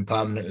leaving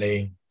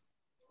permanently.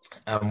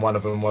 And one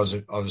of them was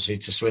obviously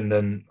to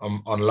Swindon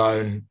on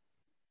loan.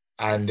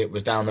 And it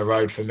was down the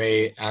road for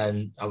me,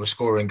 and I was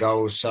scoring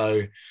goals.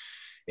 So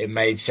it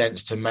made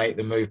sense to make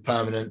the move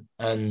permanent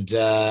and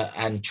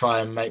try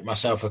and make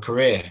myself a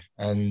career.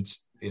 And,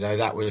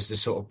 that was the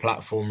sort of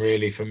platform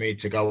really for me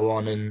to go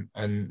on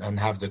and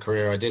have the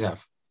career I did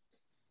have.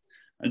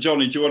 And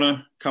Johnny, do you want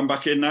to come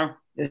back in now?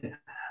 Yeah.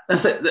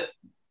 That's it.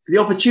 The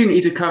opportunity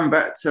to come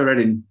back to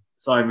Reading,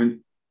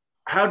 Simon,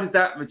 how did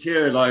that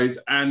materialise,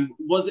 and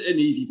was it an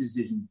easy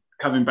decision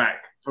coming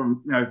back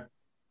from,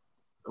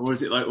 or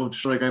was it like,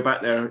 should I go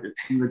back there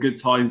in the good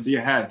times that you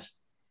had?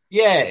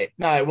 Yeah,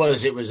 no, it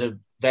was. It was a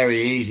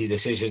very easy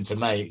decision to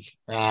make.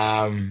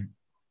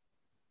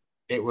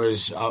 It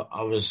was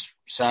I was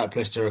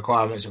surplus to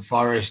requirements at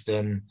Forest,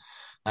 and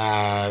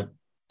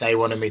they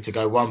wanted me to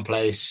go one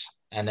place.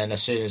 And then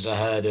as soon as I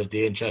heard of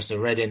the interest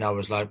of Reading, I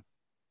was like,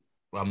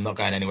 well, I'm not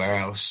going anywhere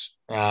else.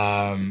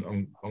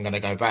 I'm going to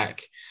go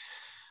back.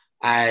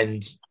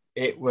 And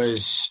it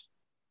was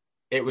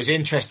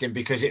interesting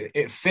because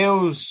it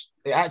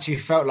actually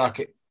felt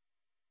like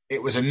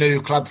it was a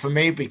new club for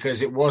me,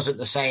 because it wasn't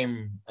the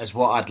same as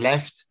what I'd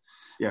left.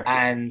 Yeah.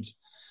 And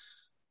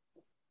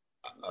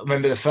I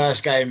remember my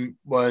first game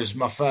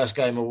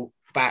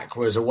back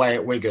was away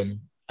at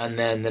Wigan. And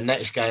then the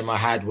next game I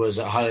had was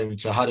at home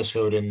to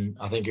Huddersfield, and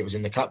I think it was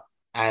in the Cup.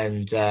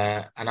 And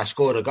I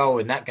scored a goal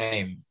in that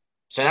game.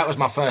 So that was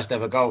my first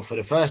ever goal for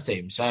the first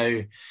team.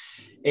 So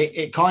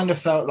it kind of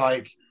felt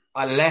like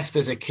I left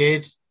as a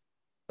kid,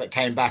 but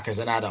came back as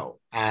an adult.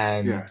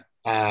 And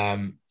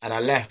I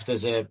left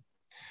as a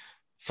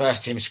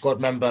first team squad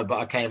member, but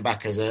I came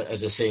back as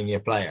a senior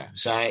player.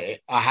 So I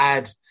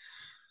had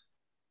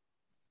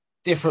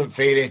different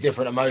feelings,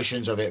 different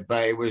emotions of it,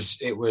 but it was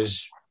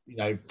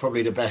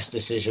probably the best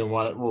decision,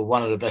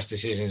 one of the best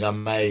decisions I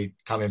made,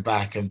 coming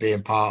back and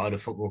being part of the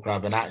football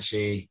club and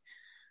actually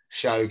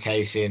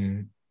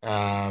showcasing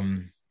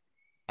and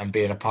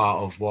being a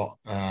part of what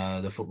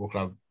the football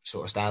club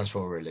sort of stands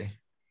for, really.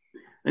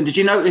 And did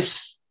you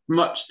notice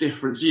much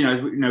difference,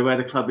 where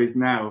the club is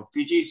now?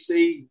 Did you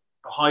see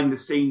behind the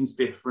scenes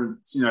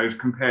difference,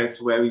 compared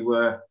to where we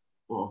were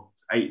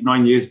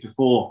 8-9 years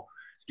before?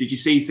 Did you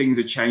see things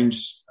had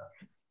changed?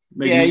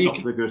 Maybe not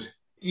for the good.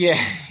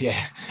 Yeah.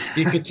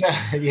 You could tell.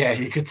 Yeah,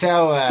 you could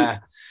tell.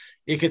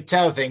 You could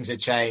tell things had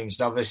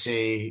changed.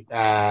 Obviously,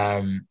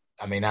 Anton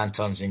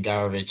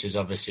Zingarovic is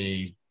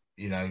obviously,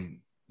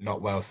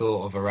 not well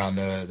thought of around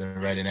the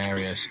Reading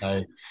area.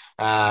 So,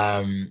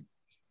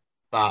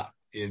 but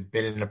you've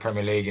been in the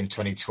Premier League in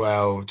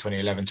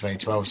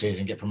 2011-2012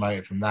 season, get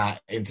promoted from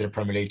that into the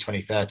Premier League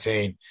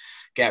 2013,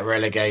 get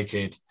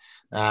relegated,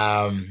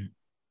 have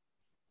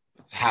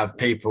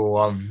people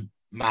on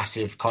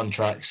massive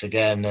contracts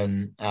again,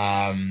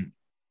 and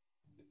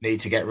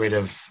need to get rid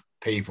of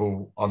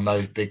people on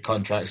those big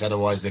contracts.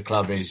 Otherwise, the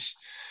club is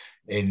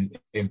in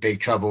big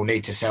trouble.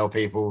 Need to sell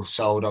people.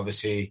 Sold,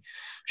 obviously,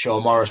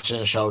 Sean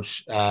Morrison, sold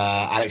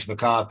Alex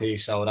McCarthy,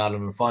 sold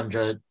Alan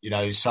Mafondra.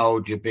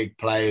 Sold your big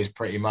players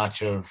pretty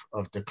much of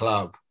the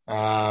club.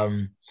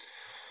 And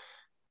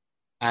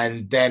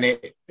then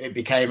it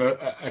became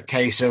a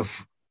case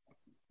of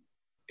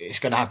it's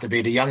going to have to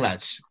be the young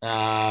lads.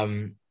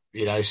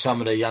 Some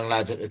of the young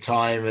lads at the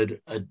time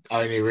had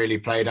only really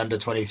played under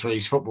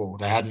 23s football.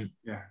 They hadn't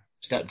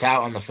stepped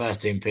out on the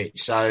first team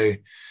pitch. So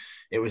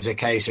it was a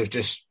case of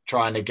just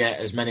trying to get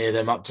as many of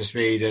them up to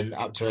speed and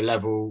up to a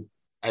level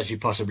as you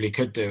possibly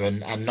could do.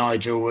 And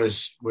Nigel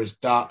was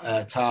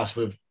tasked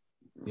with,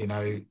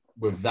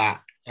 with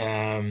that.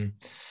 And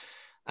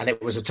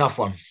it was a tough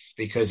one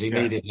because he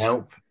needed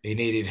help. He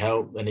needed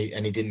help and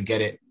he didn't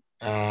get it.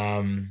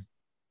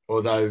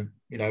 Although,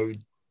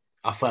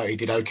 I felt he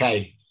did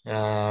okay.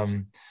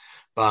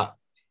 But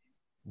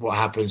what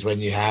happens when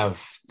you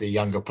have the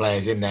younger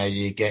players in there,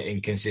 you get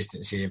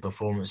inconsistency in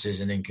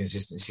performances and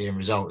inconsistency in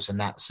results, and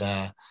that's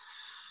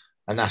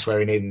where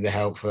he needed the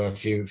help for a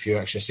few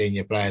extra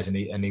senior players, and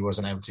he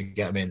wasn't able to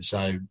get them in.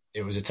 So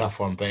it was a tough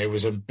one, but it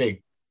was a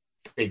big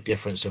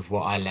difference of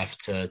what I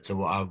left to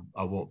what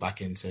I walked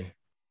back into.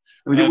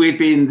 Was it weird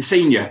being the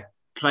senior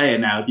player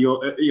now,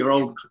 your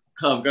old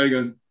club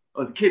going? I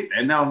was a kid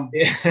then. Now I'm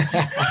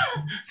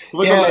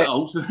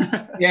old.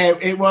 Yeah,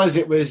 it was.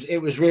 It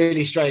was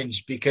really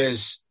strange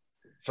because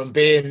from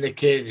being the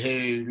kid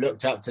who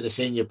looked up to the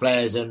senior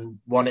players and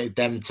wanted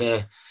them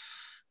to,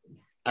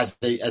 as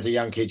a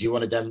young kid, you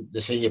wanted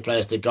the senior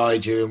players to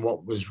guide you in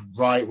what was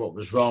right, what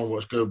was wrong,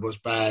 what's good, what's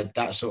bad,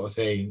 that sort of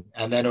thing.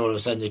 And then all of a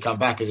sudden you come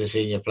back as a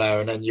senior player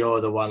and then you're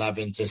the one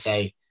having to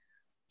say,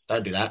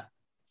 don't do that,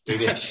 do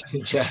this.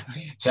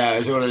 So it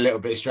was all a little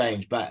bit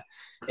strange, but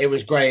it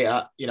was great.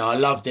 I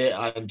loved it.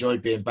 I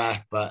enjoyed being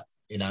back, but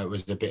it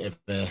was a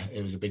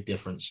big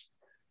difference.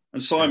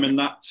 And Simon,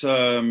 that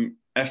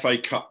FA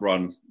Cup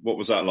run, what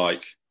was that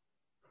like?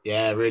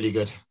 Yeah, really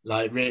good.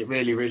 Like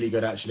really, really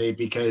good actually,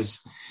 because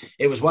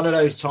it was one of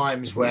those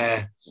times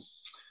where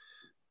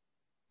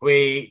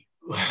we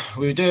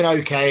were doing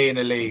okay in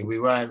the league. We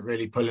weren't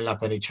really pulling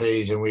up any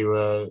trees, and we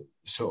were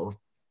sort of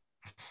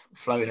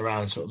floating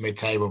around sort of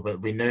mid-table.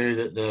 But we knew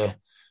that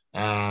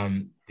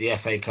the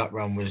FA Cup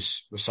run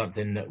was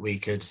something that we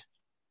could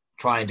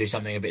try and do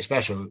something a bit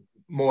special,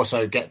 more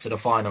so get to the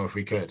final if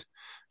we could.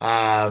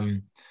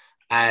 And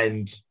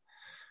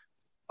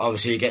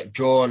obviously get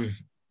drawn,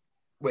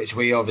 which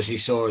we obviously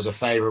saw as a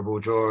favourable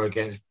draw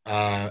against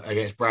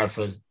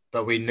Bradford,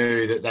 but we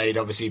knew that they'd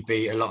obviously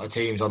beat a lot of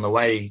teams on the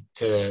way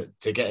to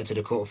get into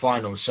the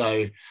quarterfinals.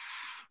 So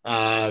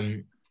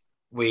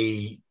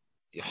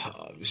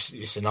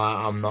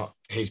I'm not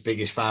his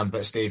biggest fan,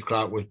 but Steve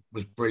Clarke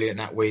was brilliant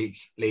that week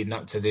leading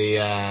up to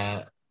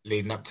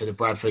the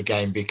Bradford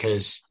game,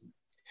 because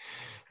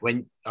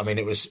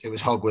it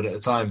was Hogwood at the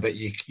time, but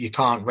you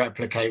can't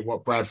replicate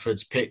what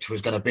Bradford's pitch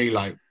was going to be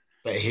like.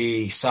 But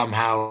he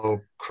somehow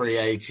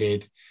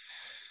created.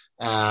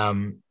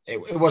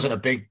 It wasn't a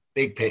big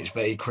pitch,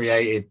 but he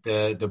created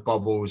the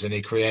bobbles and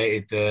he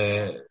created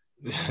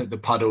the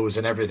puddles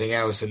and everything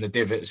else and the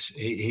divots.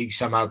 He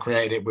somehow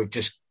created it with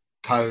just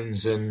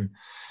cones and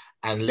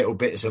little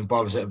bits and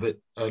bobs that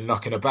are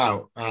knocking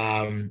about.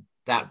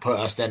 That put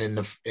us then in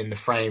the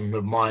frame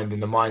of mind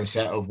and the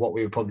mindset of what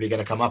we were probably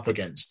going to come up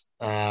against.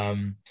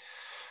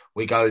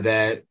 We go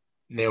there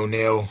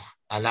 0-0,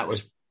 and that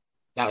was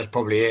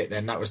probably it.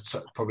 Then that was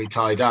probably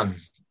tie done.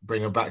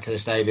 Bring them back to the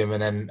stadium,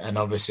 and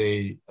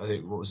obviously I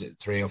think, what was it,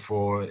 3 or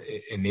 4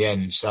 in the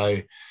end.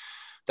 So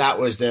that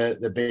was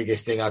the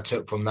biggest thing I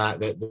took from that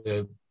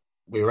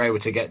we were able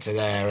to get to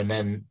there, and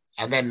then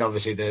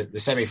obviously the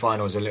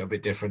semi-final is a little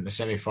bit different. The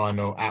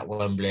semi-final at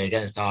Wembley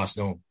against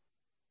Arsenal,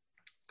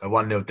 go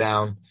 1-0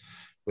 down,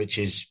 which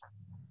is,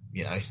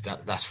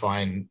 that's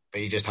fine,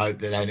 but you just hope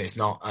that then it's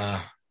not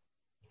a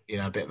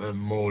bit of a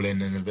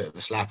mauling and a bit of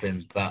a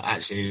slapping. But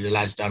actually the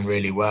lads done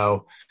really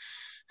well.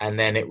 And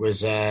then it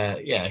was,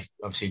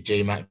 obviously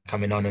GMAC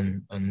coming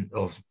on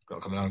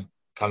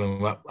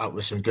coming up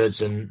with some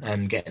goods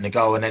and getting a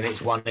goal. And then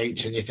it's 1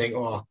 each, and you think,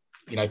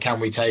 can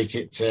we take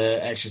it to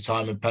extra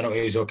time and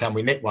penalties, or can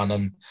we nick one?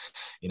 And,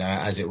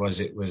 as it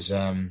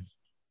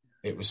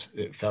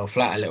fell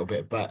flat a little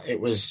bit, but it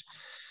was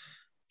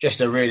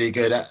just a really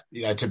good,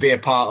 to be a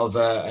part of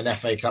an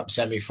FA Cup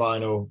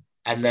semi-final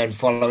and then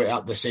follow it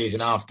up the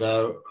season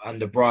after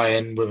under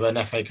Brian with an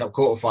FA Cup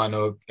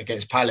quarter-final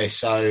against Palace.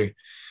 So,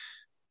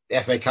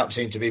 the FA Cup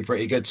seemed to be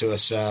pretty good to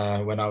us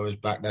when I was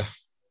back there.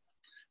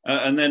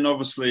 And then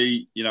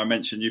obviously, I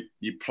mentioned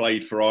you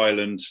played for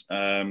Ireland,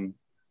 made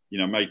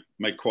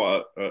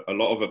quite a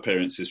lot of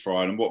appearances for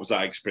Ireland. What was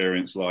that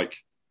experience like?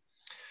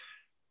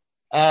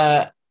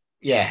 I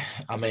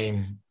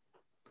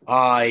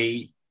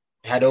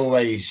had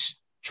always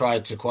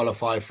tried to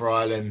qualify for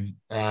Ireland,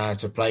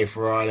 to play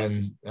for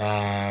Ireland,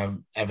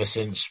 ever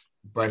since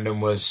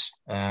Brendan was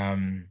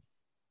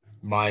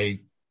my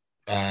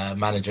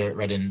manager at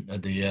Reading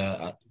at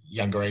the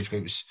younger age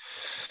groups,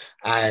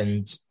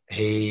 and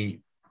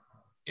he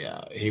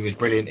was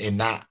brilliant in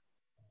that.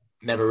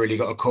 Never really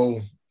got a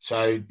call,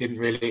 so didn't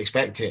really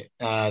expect it.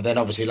 Then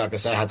obviously, like I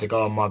say, I had to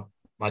go on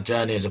my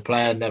journey as a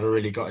player, never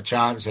really got a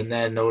chance, and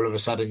then all of a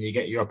sudden you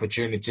get your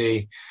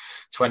opportunity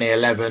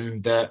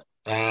 2011 that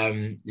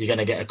you're going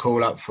to get a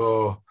call up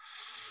for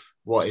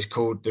what is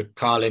called the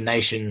Carling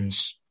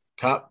Nations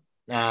Cup,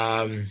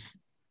 and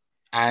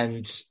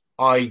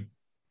I'd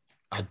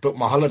booked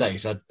my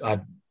holidays. I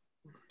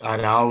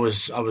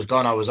was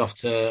gone. I was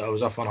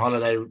off on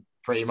holiday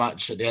pretty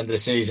much at the end of the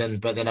season.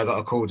 But then I got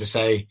a call to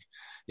say,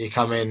 "You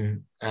come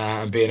in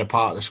and being a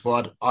part of the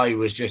squad." I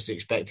was just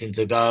expecting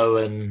to go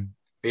and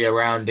be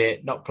around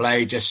it, not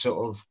play, just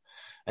sort of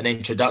an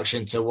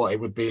introduction to what it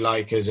would be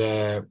like as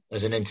an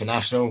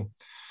international.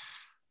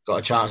 Got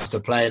a chance to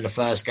play in the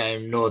first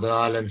game. Northern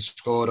Ireland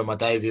scored on my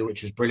debut,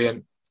 which was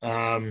brilliant,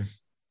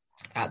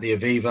 at the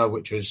Aviva,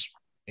 which was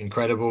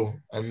incredible.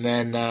 And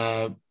then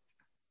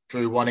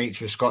drew 1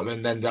 each with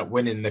Scotland, ended up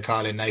winning the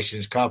Carling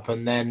Nations Cup,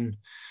 and then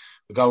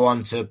we go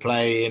on to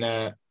play in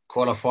a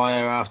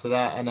qualifier after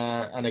that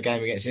and a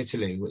game against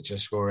Italy, which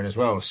is scoring as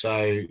well.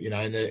 So,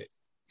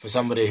 for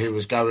somebody who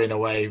was going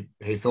away,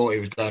 who thought he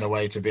was going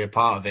away to be a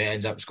part of it,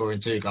 ends up scoring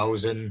 2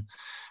 goals and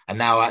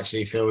now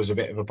actually feels a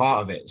bit of a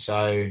part of it.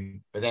 So,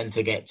 but then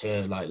to get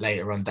to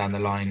later on down the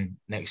line,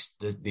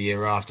 the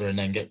year after, and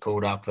then get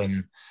called up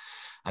and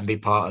be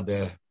part of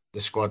the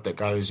squad that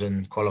goes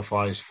and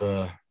qualifies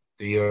for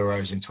the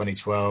Euros in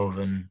 2012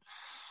 and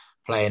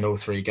playing all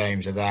 3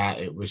 games of that,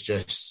 it was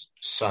just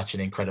such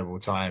an incredible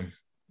time.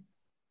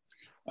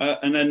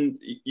 And then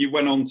you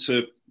went on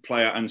to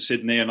play out in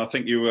Sydney, and I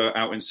think you were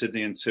out in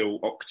Sydney until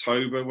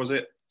October, was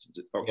it?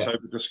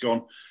 October just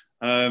gone.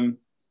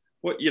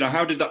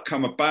 How did that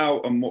come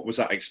about, and what was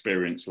that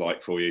experience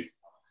like for you?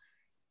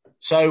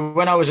 So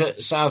when I was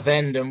at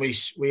Southend and we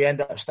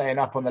ended up staying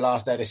up on the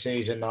last day of the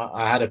season,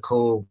 I had a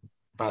call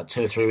about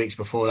 2 or 3 weeks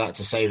before that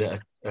to say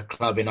that a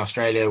club in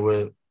Australia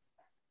were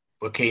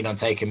keen on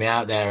taking me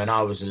out there, and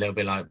I was a little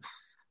bit like,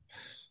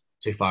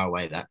 too far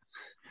away.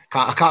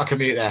 I can't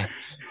commute there.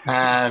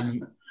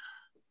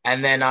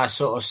 And then I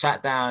sort of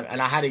sat down,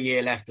 and I had a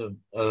year left of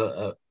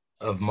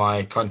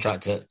my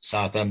contract at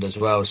Southend as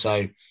well.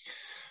 So,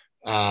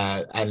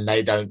 and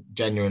they don't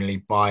genuinely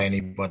buy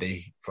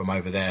anybody from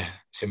over there,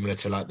 similar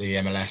to the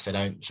MLS. They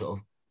don't sort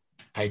of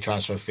pay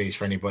transfer fees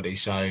for anybody.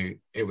 So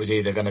it was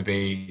either going to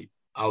be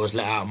I was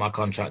let out of my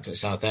contract at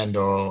Southend,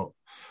 or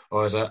I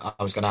was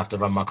going to have to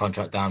run my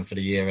contract down for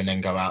the year and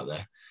then go out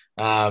there.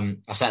 I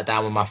sat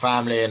down with my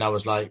family and I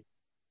was like,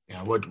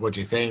 what do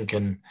you think?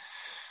 And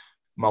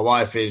my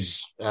wife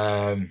is,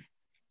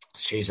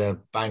 she's a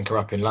banker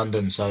up in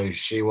London, so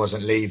she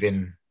wasn't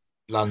leaving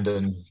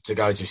London to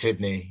go to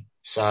Sydney.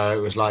 So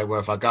it was like, well,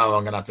 if I go,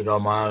 I'm going to have to go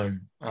on my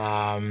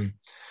own,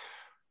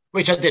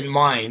 which I didn't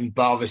mind,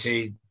 but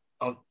obviously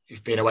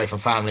being away from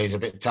family is a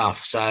bit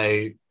tough.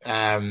 So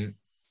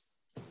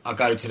I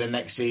go to the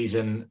next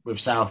season with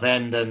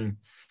Southend and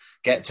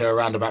get to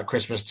around about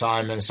Christmas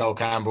time, and Sol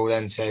Campbell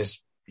then says,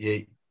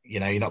 you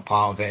know, you're not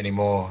part of it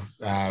anymore.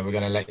 We're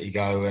going to let you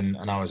go. And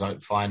I was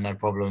like, fine, no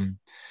problem.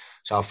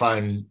 So I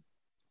phoned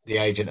the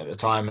agent at the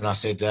time and I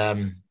said,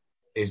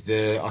 is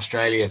the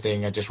Australia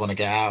thing, I just want to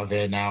get out of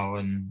here now.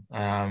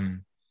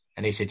 And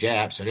he said,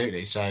 yeah,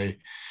 absolutely. So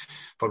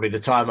probably the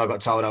time I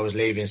got told I was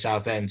leaving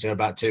Southend to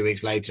about 2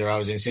 weeks later, I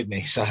was in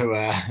Sydney. So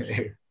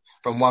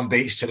from one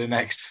beach to the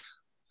next.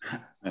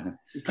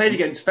 You played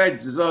against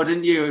Feds as well,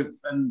 didn't you?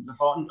 And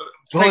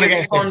played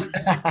against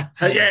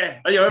yeah,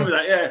 I remember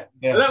that. Yeah,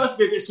 yeah. That must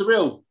be a bit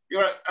surreal.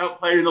 You're out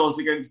playing Oz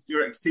against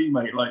your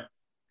ex-teammate, like.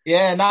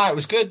 Yeah, no, it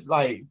was good.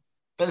 Like,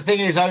 but the thing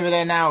is, over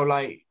there now,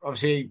 like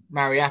obviously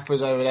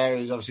Mariappa's over there,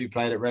 who's obviously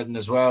played at Reading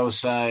as well.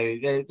 So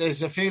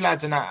there's a few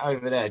lads in that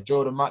over there.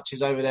 Jordan Much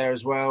is over there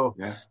as well.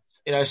 Yeah,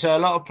 you know, so a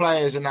lot of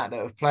players in that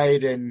have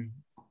played in,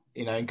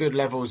 you know, in good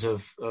levels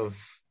of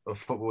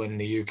football in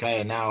the UK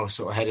are now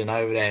sort of heading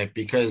over there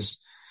because.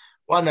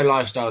 One, the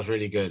lifestyle is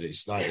really good.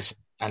 It's like,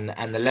 and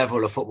the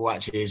level of football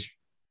actually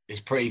is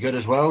pretty good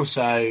as well.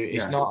 So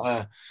it's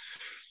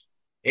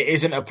it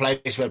isn't a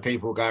place where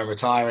people go and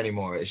retire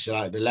anymore. It's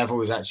like the level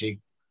is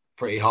actually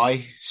pretty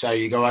high. So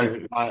you go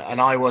over,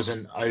 and I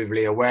wasn't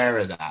overly aware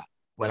of that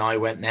when I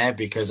went there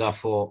because I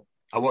thought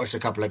I watched a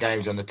couple of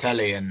games on the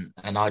telly and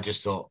I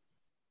just thought,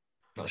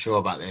 not sure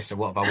about this. So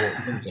what if I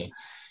walked into?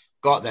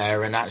 Got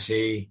there and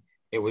actually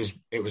it was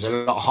a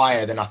lot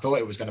higher than I thought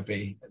it was going to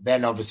be.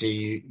 Then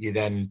obviously you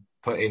then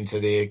put into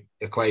the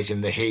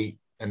equation the heat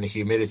and the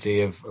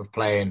humidity of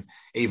playing,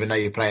 even though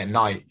you play at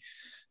night.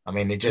 I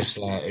mean, it just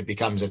it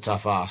becomes a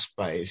tough ask.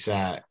 But it's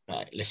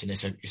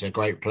listen, it's a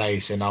great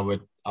place, and I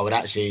would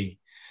actually,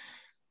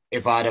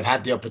 if I'd have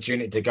had the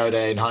opportunity to go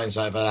there in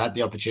hindsight, if I had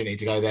the opportunity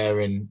to go there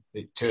in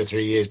 2 or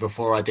 3 years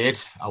before I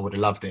did, I would have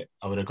loved it.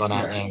 I would have gone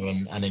out there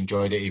and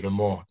enjoyed it even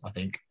more, I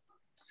think.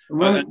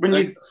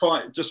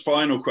 Just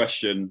final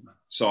question,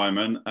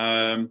 Simon.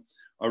 I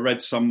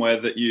read somewhere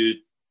that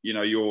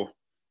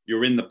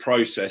you're in the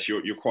process.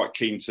 You're quite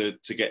keen to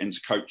get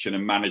into coaching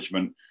and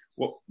management.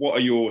 What are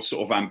your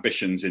sort of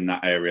ambitions in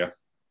that area?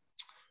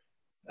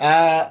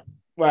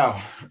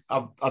 Well,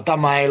 I've done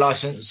my A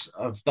license.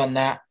 I've done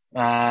that.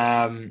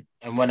 And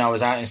when I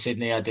was out in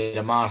Sydney, I did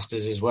a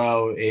master's as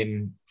well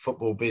in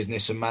football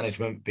business and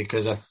management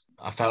because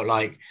I felt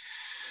like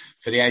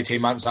for the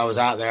 18 months I was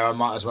out there, I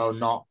might as well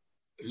not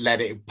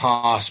let it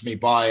pass me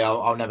by.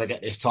 I'll never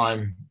get this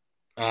time.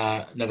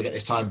 Never get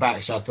this time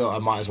back. So I thought I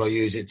might as well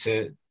use it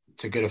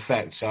to good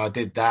effect. So I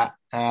did that.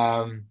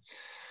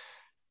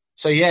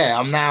 So yeah,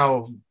 I'm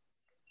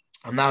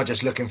now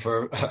just looking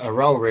for a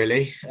role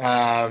really.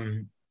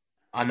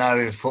 I know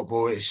in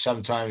football it's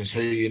sometimes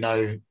who you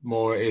know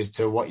more it is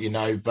to what you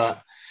know,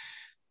 but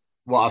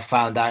what I've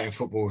found out in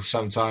football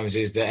sometimes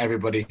is that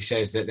everybody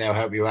says that they'll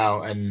help you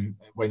out, and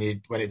when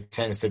it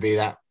tends to be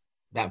that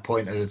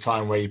point of the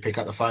time where you pick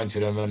up the phone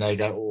to them and they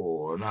go,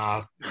 oh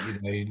no,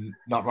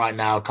 not right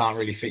now, can't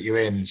really fit you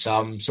in. So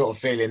I'm sort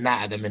of feeling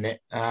that at the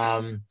minute.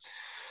 But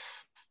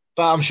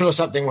I'm sure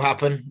something will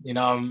happen. You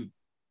know, I'm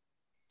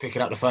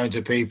picking up the phone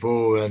to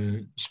people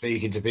and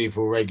speaking to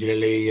people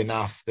regularly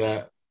enough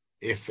that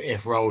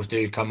if roles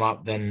do come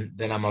up, then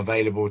I'm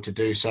available to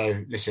do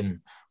so.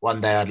 Listen, one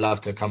day I'd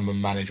love to come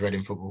and manage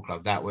Reading Football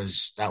Club. That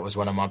was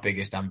one of my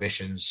biggest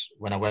ambitions.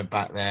 When I went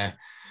back there,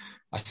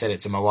 I said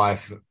it to my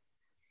wife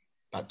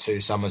about 2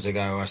 summers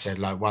ago. I said,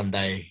 like, one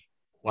day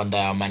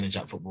I'll manage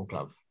that football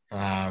club.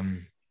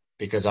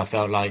 Because I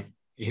felt like,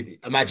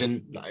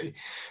 imagine, like,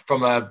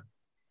 from a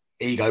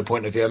ego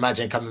point of view,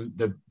 imagine coming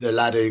the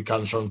lad who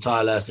comes from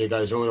Tylehurst, who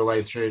goes all the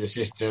way through the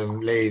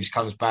system, leaves,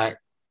 comes back,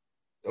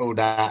 all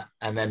that,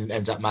 and then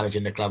ends up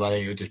managing the club. I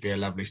think it would just be a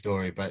lovely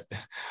story, but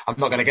I'm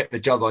not going to get the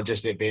job on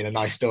just it being a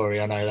nice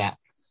story. I know that.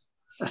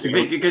 That's a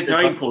bit good to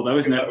aim for, though,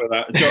 isn't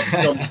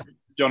it?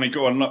 Johnny,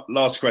 go on.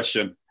 Last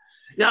question.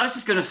 Yeah, I was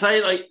just going to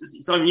say, like,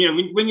 so, you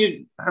know, when you're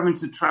having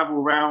to travel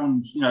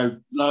around, you know,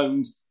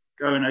 loans,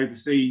 going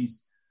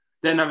overseas,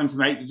 then having to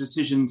make the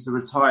decision to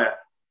retire,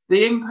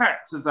 the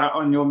impact of that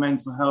on your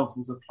mental health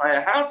as a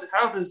player,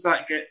 how does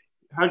that get?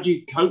 How do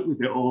you cope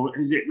with it, or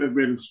is it a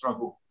real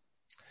struggle?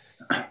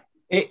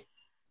 It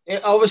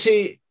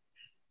obviously,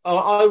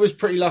 I was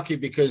pretty lucky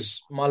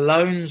because my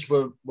loans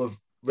were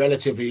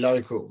relatively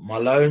local. My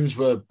loans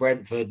were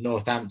Brentford,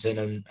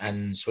 Northampton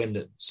and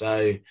Swindon.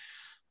 So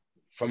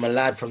from a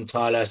lad from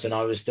Tylehurst, and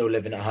I was still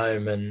living at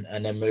home and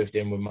then moved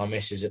in with my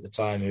missus at the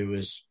time who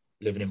was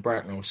living in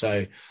Bracknell.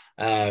 So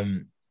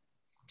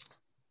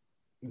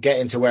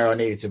getting to where I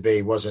needed to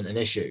be wasn't an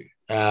issue.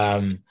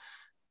 The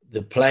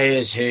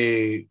players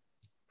who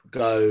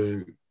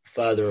go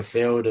further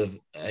afield of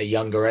a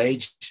younger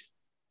age,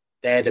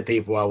 they're the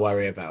people I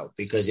worry about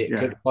because it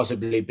could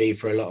possibly be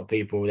for a lot of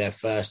people their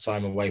first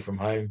time away from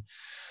home.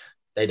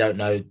 They don't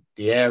know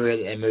the area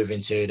that they're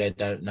moving to. They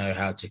don't know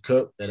how to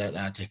cook. They don't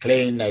know how to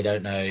clean. They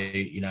don't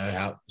know,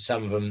 how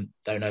some of them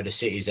don't know the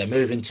cities they're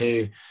moving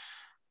to.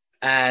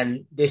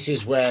 And this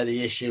is where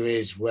the issue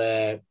is,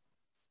 where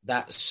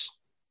that's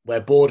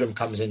where boredom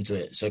comes into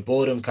it. So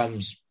boredom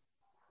comes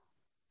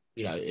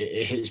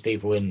it hits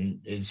people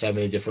in so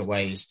many different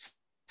ways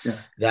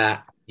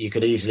that you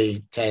could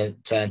easily turn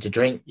to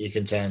drink, you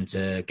can turn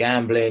to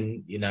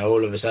gambling,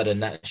 all of a sudden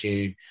that's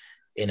you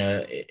in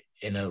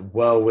a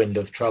whirlwind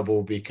of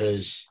trouble,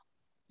 because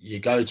you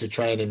go to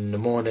training in the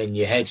morning,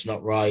 your head's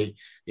not right,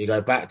 you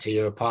go back to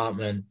your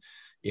apartment,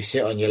 you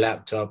sit on your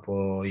laptop,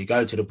 or you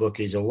go to the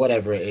bookies or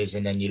whatever it is,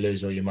 and then you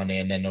lose all your money,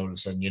 and then all of a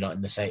sudden you're not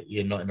in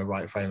the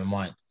right frame of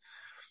mind.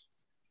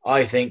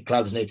 I think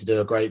clubs need to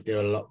do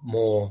a lot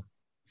more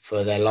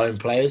for their loan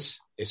players.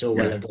 It's all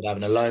well and good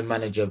having a loan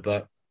manager,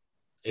 but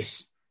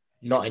it's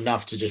not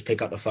enough to just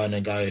pick up the phone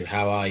and go,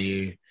 "How are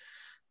you?"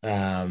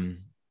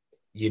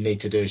 You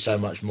need to do so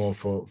much more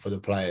for the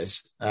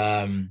players.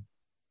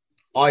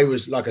 I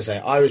was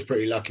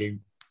pretty lucky.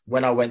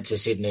 When I went to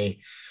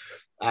Sydney,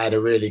 I had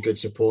a really good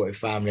supportive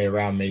family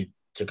around me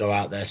to go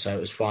out there, so it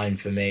was fine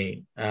for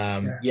me.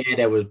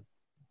 There were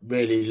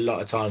really a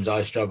lot of times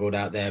I struggled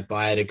out there, but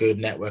I had a good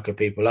network of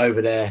people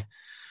over there.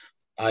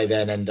 I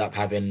then ended up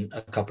having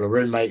a couple of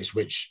roommates,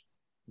 which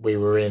we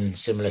were in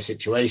similar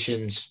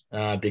situations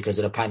because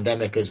of the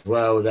pandemic as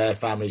well. Their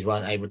families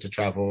weren't able to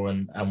travel,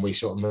 and we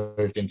sort of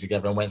moved in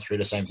together and went through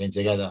the same thing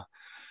together.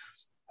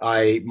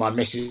 My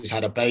missus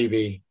had a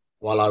baby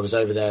while I was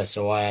over there,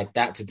 so I had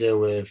that to deal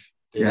with.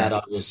 The lad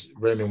I was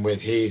rooming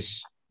with,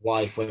 his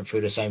wife went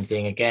through the same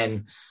thing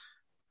again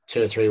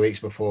 2 or 3 weeks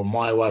before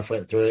my wife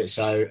went through it.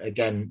 So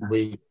again,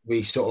 we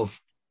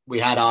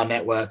had our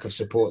network of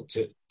support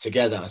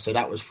together, so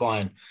that was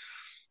fine.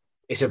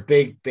 It's a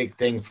big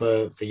thing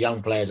for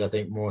young players, I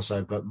think, more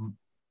so. But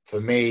for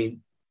me,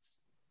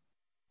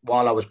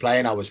 while I was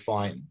playing, I was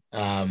fine.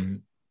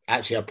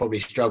 Actually, I probably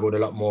struggled a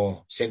lot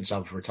more since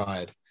I've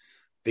retired,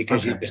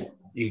 because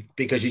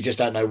you just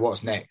don't know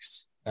what's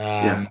next.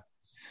 And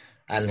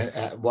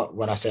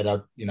when I said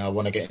I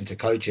want to get into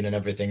coaching and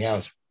everything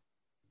else,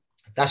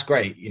 that's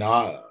great.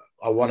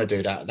 I want to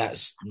do that.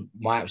 That's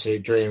my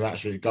absolute dream,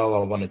 absolute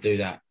goal. I want to do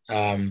that.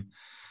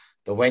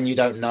 But when you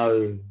don't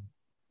know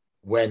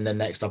when the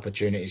next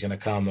opportunity is going to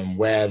come and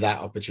where that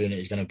opportunity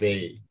is going to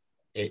be,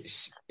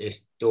 it's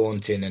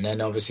daunting. And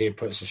then obviously it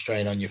puts a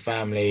strain on your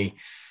family,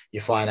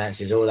 your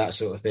finances, all that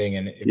sort of thing.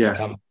 And it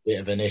becomes a bit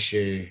of an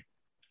issue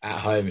at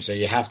home. So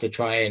you have to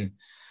try and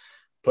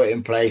put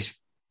in place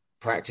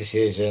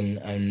practices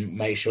and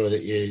make sure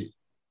that you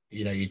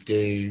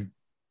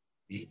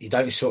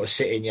don't sort of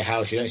sit in your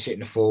house. You don't sit in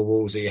the four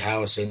walls of your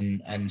house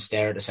and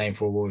stare at the same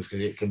four walls,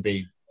 because it can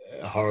be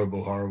a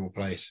horrible, horrible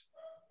place.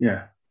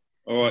 Yeah.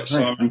 All right,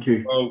 Simon. Thank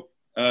you. Well,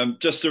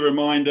 just a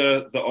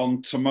reminder that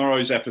on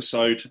tomorrow's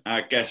episode,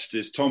 our guest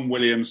is Tom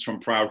Williams from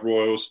Proud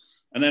Royals.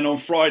 And then on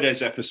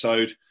Friday's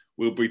episode,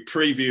 we'll be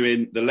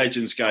previewing the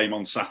Legends game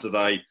on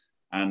Saturday,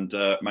 and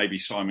maybe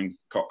Simon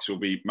Cox will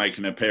be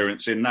making an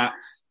appearance in that.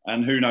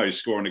 And who knows,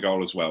 scoring a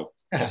goal as well,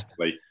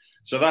 possibly.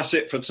 So that's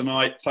it for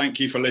tonight. Thank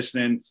you for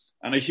listening.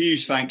 And a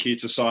huge thank you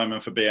to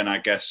Simon for being our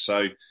guest. So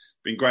it's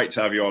been great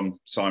to have you on,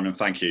 Simon.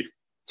 Thank you.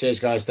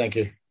 Cheers, guys. Thank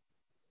you.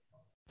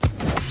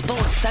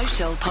 Sports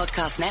Social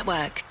Podcast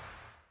Network.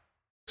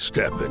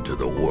 Step into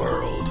the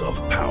world of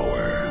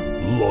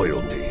power,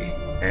 loyalty,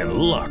 and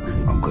luck.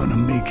 I'm going to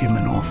make him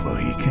an offer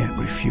he can't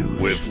refuse.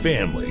 With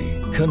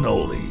family,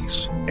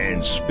 cannolis,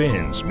 and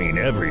spins mean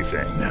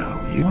everything.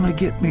 Now, you want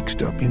to get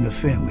mixed up in the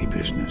family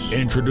business.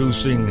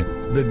 Introducing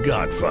The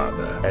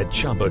Godfather at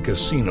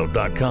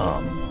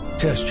ChumbaCasino.com.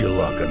 Test your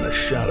luck in the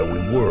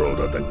shadowy world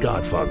of The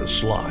Godfather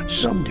slot.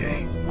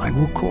 Someday, I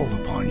will call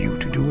upon you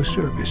to do a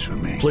service for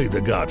me. Play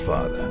The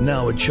Godfather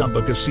now at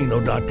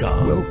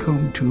ChumbaCasino.com.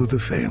 Welcome to the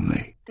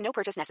family. No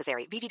purchase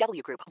necessary.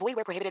 VGW Group. Void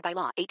where prohibited by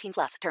law.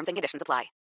 18+. Terms and conditions apply.